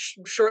that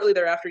shortly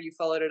thereafter you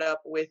followed it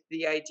up with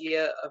the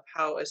idea of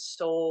how a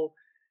soul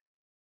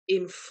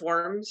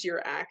informs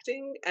your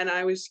acting, and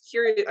I was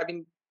curious. I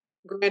mean,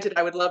 granted,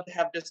 I would love to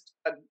have just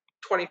a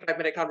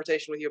 25-minute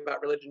conversation with you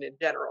about religion in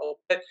general,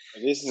 but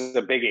this is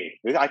a biggie.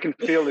 I can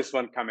feel this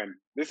one coming.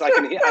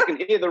 I can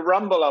hear the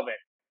rumble of it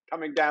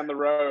coming down the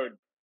road.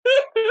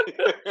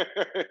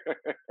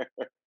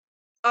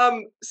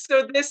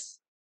 So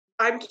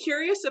I'm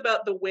curious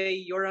about the way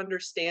your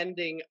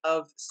understanding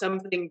of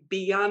something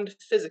beyond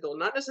physical,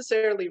 not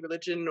necessarily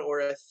religion or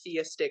a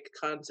theistic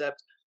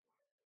concept,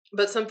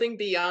 but something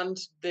beyond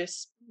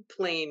this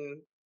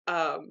plane,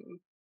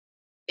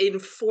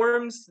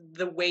 informs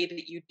the way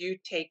that you do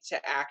take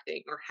to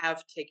acting or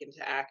have taken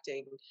to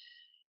acting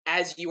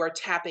as you are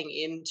tapping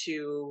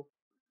into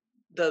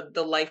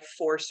the life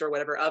force or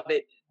whatever of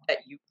it that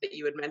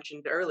you had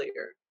mentioned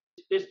earlier.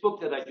 This book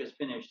that I just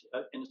finished,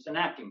 and it's an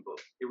acting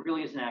book. It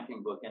really is an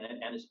acting book, and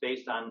it's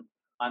based on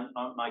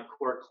my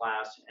core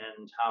class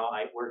and how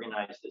I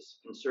organized this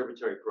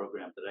conservatory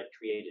program that I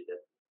created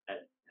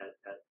at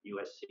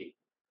USC.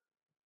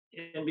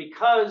 And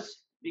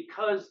because the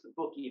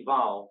book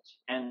evolved,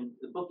 and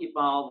the book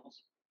evolved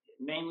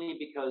mainly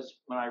because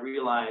when I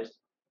realized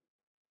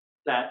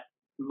that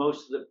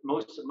most of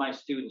my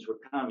students were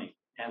coming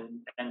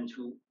and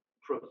who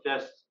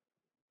professed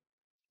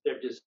their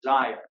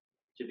desire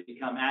to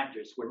become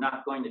actors were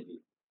not going to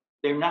be.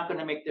 They're not going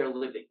to make their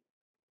living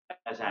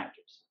as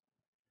actors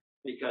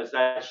because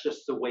that's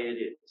just the way it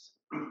is.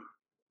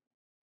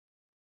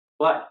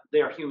 But they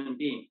are human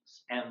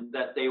beings, and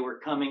that they were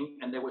coming,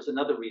 and there was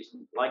another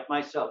reason, like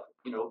myself,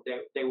 you know,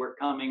 they were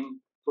coming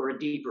for a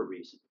deeper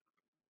reason.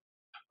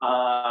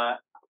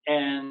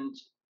 And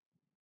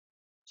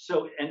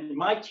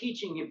my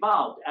teaching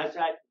evolved as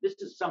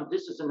this is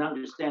an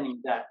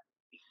understanding that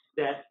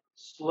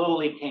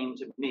slowly came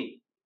to me.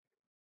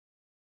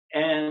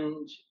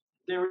 And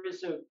there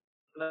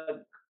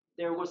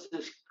was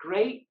this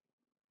great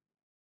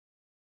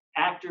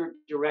actor,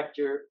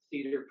 director,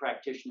 theater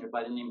practitioner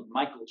by the name of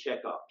Michael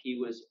Chekhov. He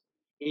was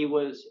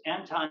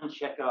Anton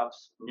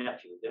Chekhov's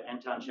nephew.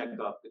 Anton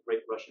Chekhov, the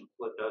great Russian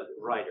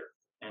writer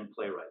and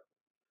playwright.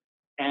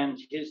 And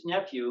his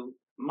nephew,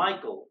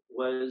 Michael,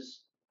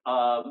 was,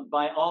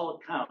 by all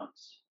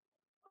accounts,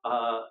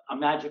 a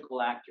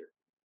magical actor.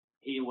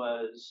 He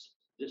was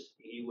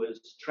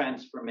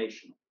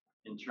transformational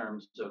in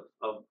terms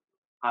of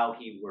how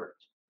he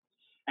worked.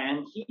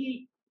 And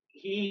he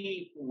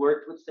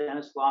worked with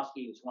Stanislavski.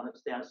 He was one of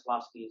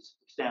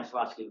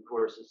Stanislavski, of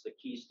course, is the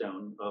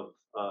keystone of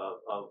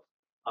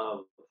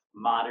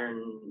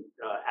modern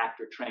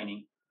actor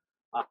training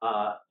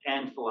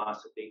and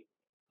philosophy.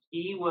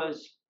 He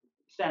was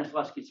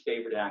Stanislavski's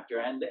favorite actor,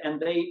 and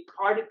they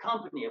parted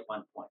company at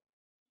one point.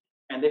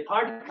 And they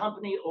parted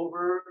company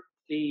over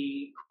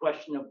the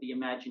question of the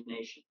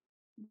imagination,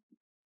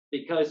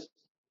 because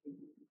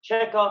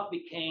Chekhov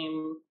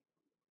became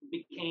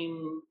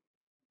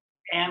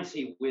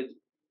antsy with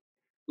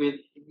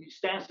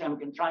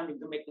Stanislavski. I'm trying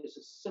to make this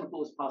as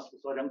simple as possible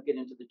so I don't get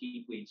into the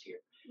deep weeds here.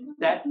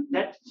 That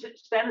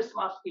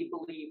Stanislavski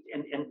believed,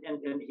 and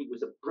he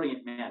was a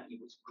brilliant man. He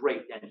was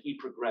great, and he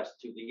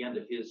progressed to the end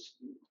of his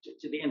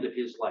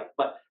life.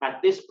 But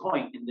at this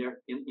point in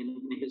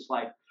his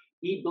life,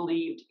 he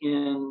believed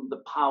in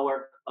the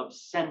power of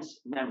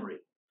sense memory.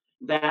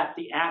 That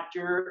the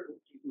actor,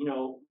 you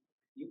know,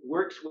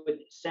 works with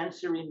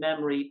sensory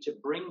memory to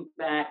bring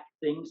back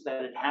things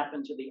that had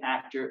happened to the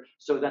actor,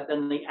 so that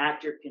then the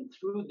actor can,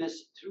 through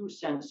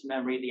sense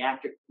memory, the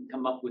actor can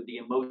come up with the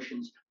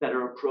emotions that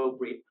are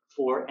appropriate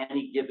for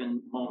any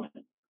given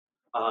moment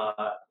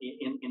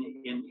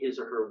in his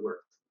or her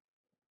work.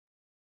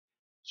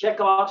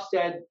 Chekhov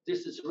said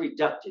this is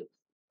reductive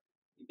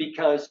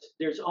because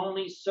there's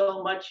only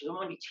so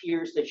many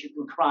tears that you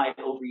can cry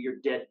over your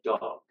dead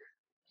dog.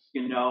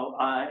 You know,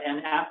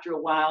 and after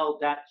a while,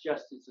 that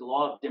just is the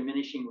law of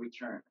diminishing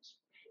returns.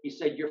 He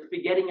said, you're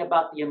forgetting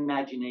about the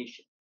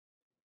imagination.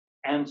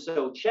 And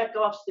so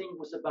Chekhov's thing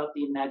was about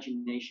the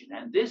imagination.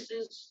 And this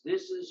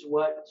is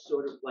what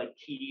sort of like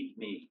keyed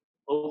me,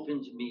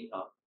 opened me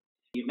up.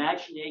 The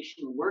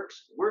imagination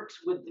works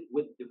with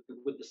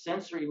the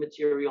sensory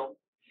material.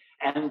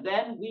 And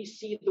then we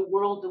see the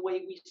world the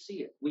way we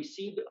see it.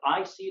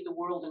 I see the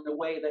world in a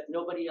way that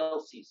nobody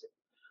else sees it.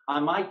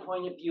 on my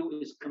point of view,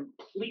 is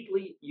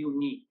completely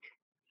unique.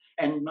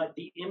 And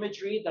the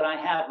imagery that I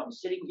have, I'm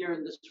sitting here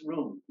in this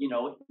room, you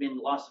know, in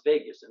Las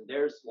Vegas, and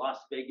there's Las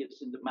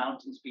Vegas in the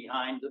mountains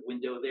behind the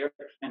window there,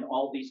 and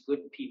all these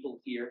good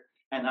people here,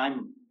 and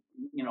I'm,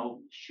 you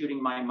know,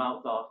 shooting my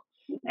mouth off.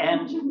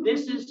 And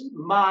this is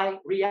my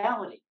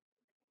reality.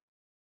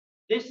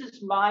 This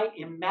is my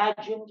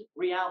imagined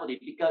reality,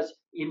 because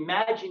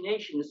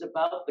imagination is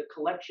about the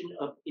collection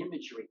of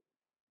imagery.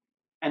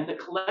 And the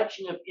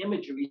collection of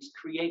imageries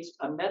creates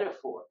a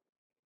metaphor.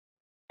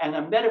 And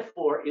a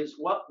metaphor is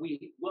what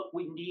we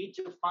need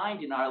to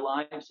find in our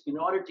lives in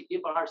order to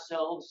give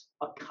ourselves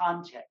a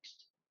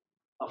context,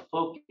 a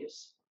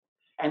focus.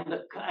 And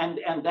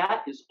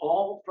that is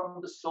all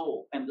from the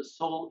soul. And the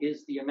soul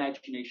is the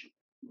imagination.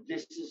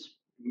 This is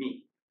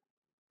me.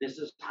 This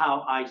is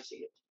how I see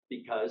it,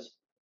 because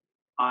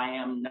I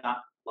am not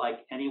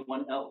like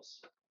anyone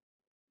else.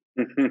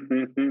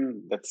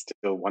 That's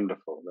still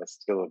wonderful. That's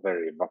still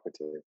very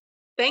evocative.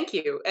 Thank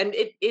you. And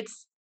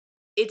it's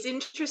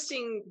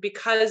interesting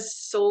because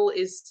soul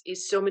is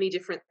so many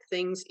different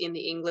things in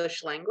the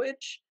English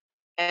language,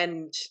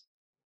 and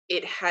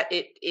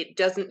it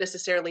doesn't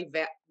necessarily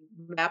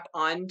map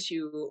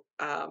onto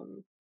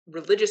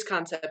religious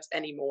concepts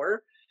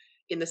anymore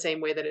in the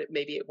same way that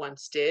maybe it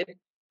once did,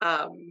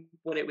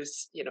 when it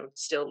was, you know,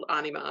 still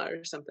anima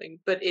or something.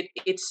 But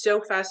it's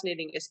so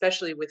fascinating,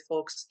 especially with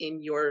folks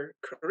in your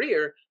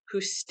career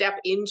who step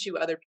into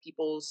other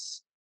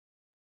people's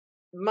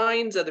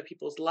minds, other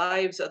people's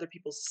lives, other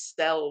people's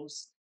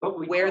selves. But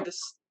we where don't.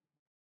 this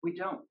We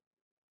don't.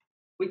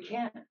 We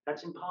can't.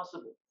 That's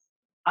impossible.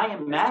 I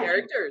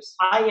imagine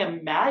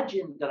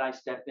that I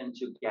step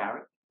into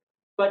Garrick,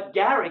 but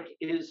Garrick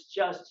is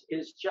just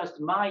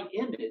my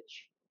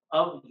image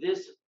of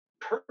this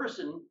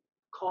person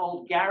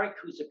called Garrick,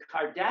 who's a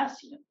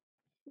Cardassian,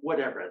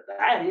 whatever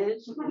that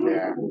is.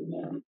 Yeah.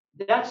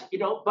 That's, you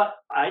know, but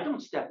I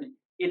don't step in.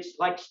 It's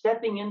like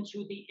stepping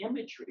into the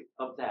imagery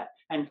of that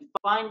and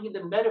finding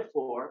the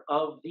metaphor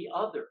of the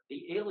other,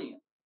 the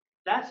alien.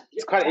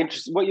 It's quite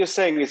interesting. What you're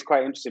saying is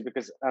quite interesting,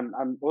 because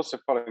I'm also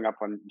following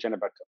up on Jenna,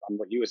 on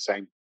what you were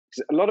saying.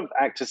 A lot of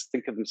actors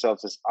think of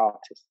themselves as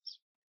artists.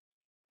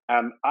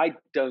 I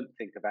don't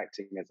think of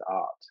acting as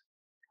art.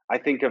 I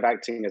think of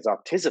acting as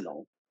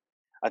artisanal.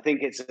 I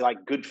think it's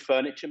like good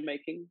furniture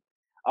making.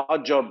 Our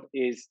job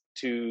is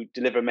to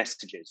deliver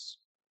messages.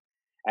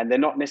 And they're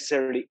not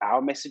necessarily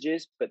our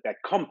messages, but they're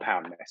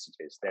compound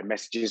messages. They're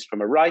messages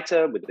from a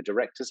writer with the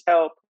director's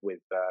help,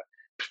 with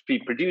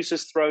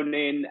producers thrown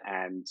in,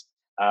 and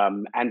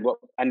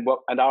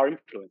our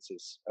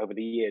influences over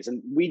the years.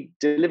 And we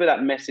deliver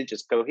that message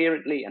as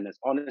coherently and as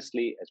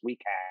honestly as we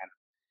can.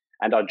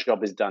 And our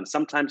job is done.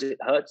 Sometimes it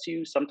hurts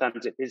you.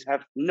 Sometimes it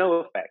has no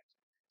effect.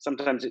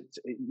 Sometimes it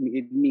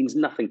means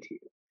nothing to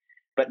you.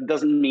 But it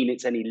doesn't mean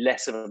it's any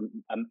less of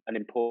an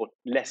important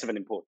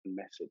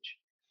message.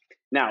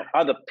 Now,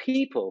 other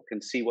people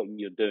can see what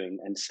you're doing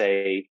and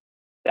say,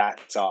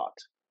 that's art.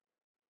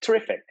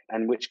 Terrific.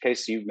 In which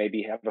case you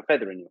maybe have a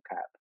feather in your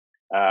cap.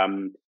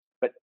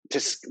 But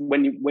just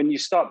when you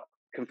start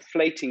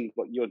conflating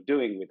what you're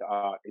doing with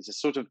art, is a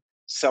sort of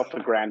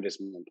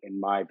self-aggrandizement, in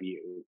my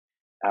view.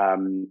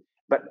 And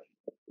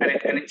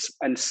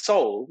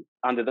soul,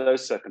 under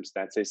those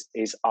circumstances,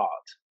 is art.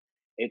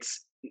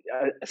 It's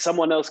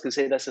someone else can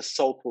say that's a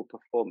soulful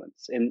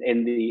performance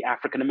in the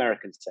African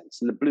American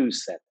sense, in the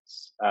blues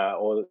sense,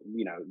 or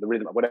you know, the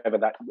rhythm, whatever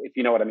that, if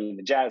you know what I mean,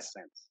 the jazz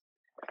sense.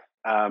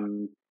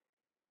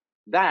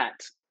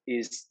 That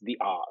is the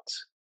art.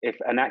 If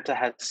an actor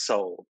has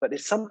soul, but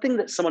it's something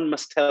that someone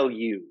must tell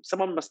you.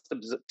 Someone must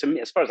observe, to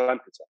me, as far as I'm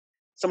concerned,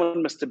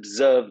 someone must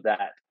observe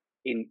that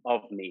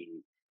of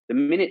me. The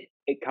minute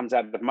it comes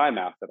out of my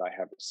mouth that I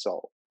have a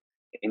soul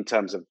in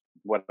terms of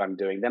what I'm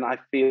doing, then I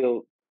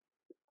feel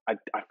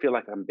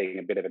like I'm being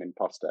a bit of an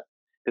imposter,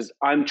 because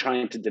I'm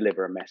trying to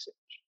deliver a message,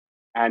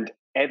 and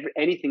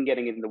anything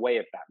getting in the way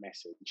of that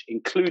message,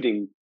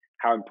 including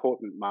how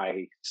important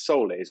my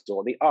soul is,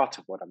 or the art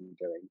of what I'm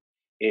doing,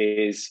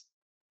 is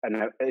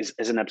an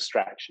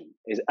abstraction,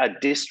 is a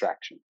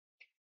distraction.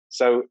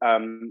 So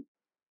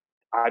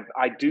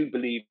I do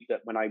believe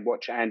that when I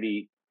watch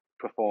Andy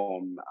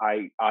perform,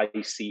 I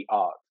see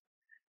art.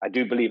 I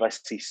do believe I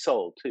see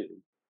soul too.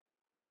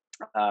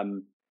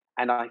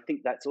 And I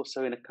think that's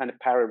also in a kind of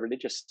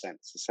para-religious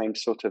sense, the same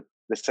sort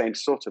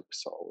of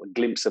soul, a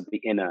glimpse of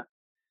the inner,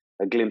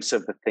 a glimpse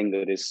of the thing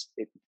that is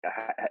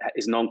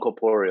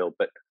non-corporeal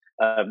but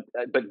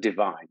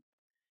divine.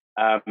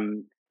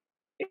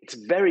 It's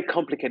very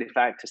complicated for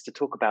actors to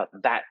talk about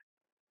that,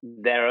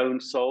 their own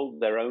soul,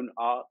 their own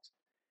art,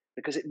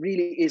 because it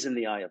really is in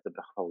the eye of the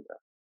beholder,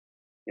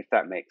 if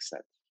that makes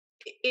sense.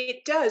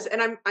 It does,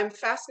 and I'm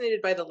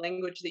fascinated by the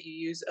language that you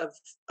use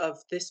of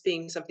this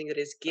being something that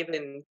is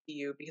given to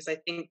you, because I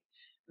think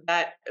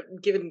that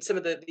given some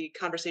of the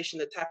conversation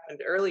that's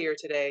happened earlier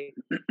today,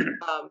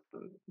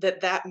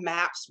 that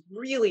maps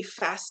really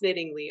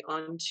fascinatingly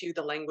onto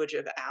the language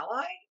of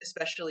ally,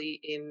 especially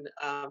in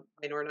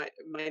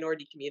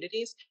minority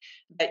communities,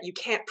 that you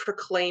can't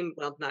proclaim,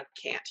 well, not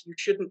can't, you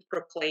shouldn't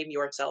proclaim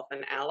yourself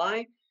an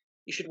ally.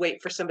 You should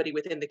wait for somebody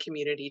within the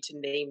community to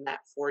name that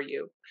for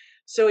you.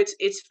 So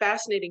it's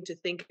fascinating to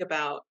think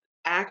about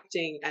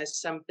acting as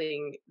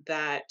something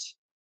that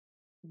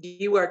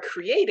you are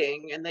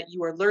creating and that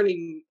you are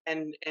learning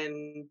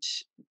and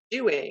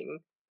doing,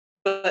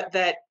 but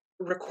that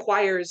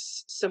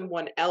requires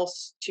someone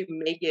else to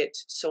make it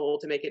soul,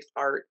 to make it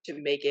art, to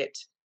make it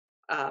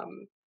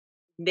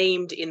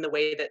named in the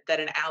way that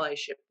an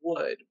allyship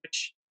would,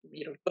 which,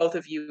 you know, both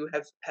of you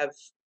have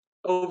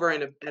over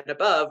and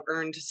above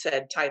earned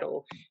said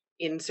title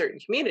in certain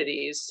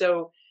communities.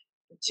 So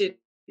to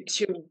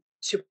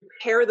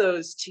pair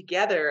those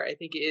together, I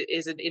think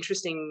is an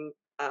interesting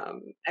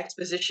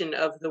exposition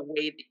of the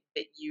way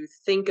that you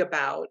think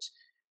about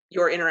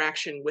your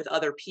interaction with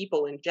other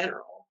people in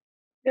general.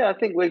 Yeah, I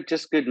think we're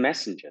just good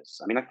messengers.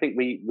 I mean, I think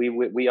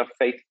we are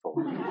faithful.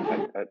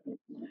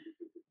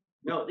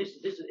 No, this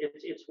is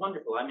it's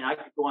wonderful. I mean, I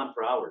could go on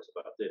for hours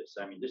about this.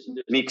 I mean, this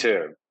is me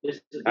too.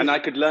 And I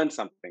could learn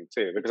something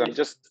too, because I'm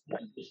just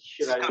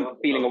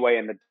feeling away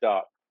in the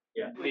dark.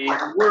 Yeah,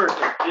 worth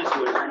it. This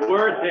was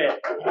worth it.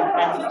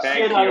 And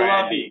Thank Sid, you, I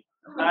love Andy.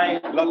 you. I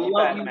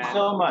love you man.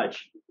 so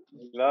much.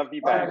 Love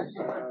you back.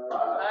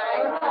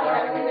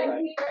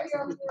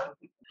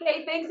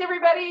 Okay, thanks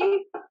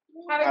everybody.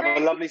 Have a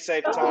lovely,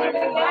 safe time.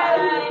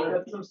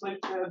 Get some sleep,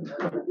 Sid.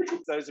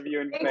 Those of you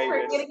in Thanks Vegas,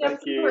 for getting up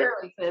thank you.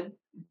 early, Sid.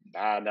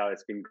 No,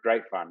 it's been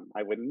great fun.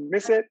 I wouldn't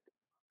miss it.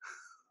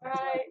 All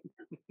right.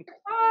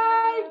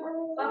 Bye.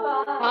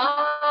 Bye.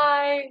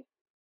 Bye.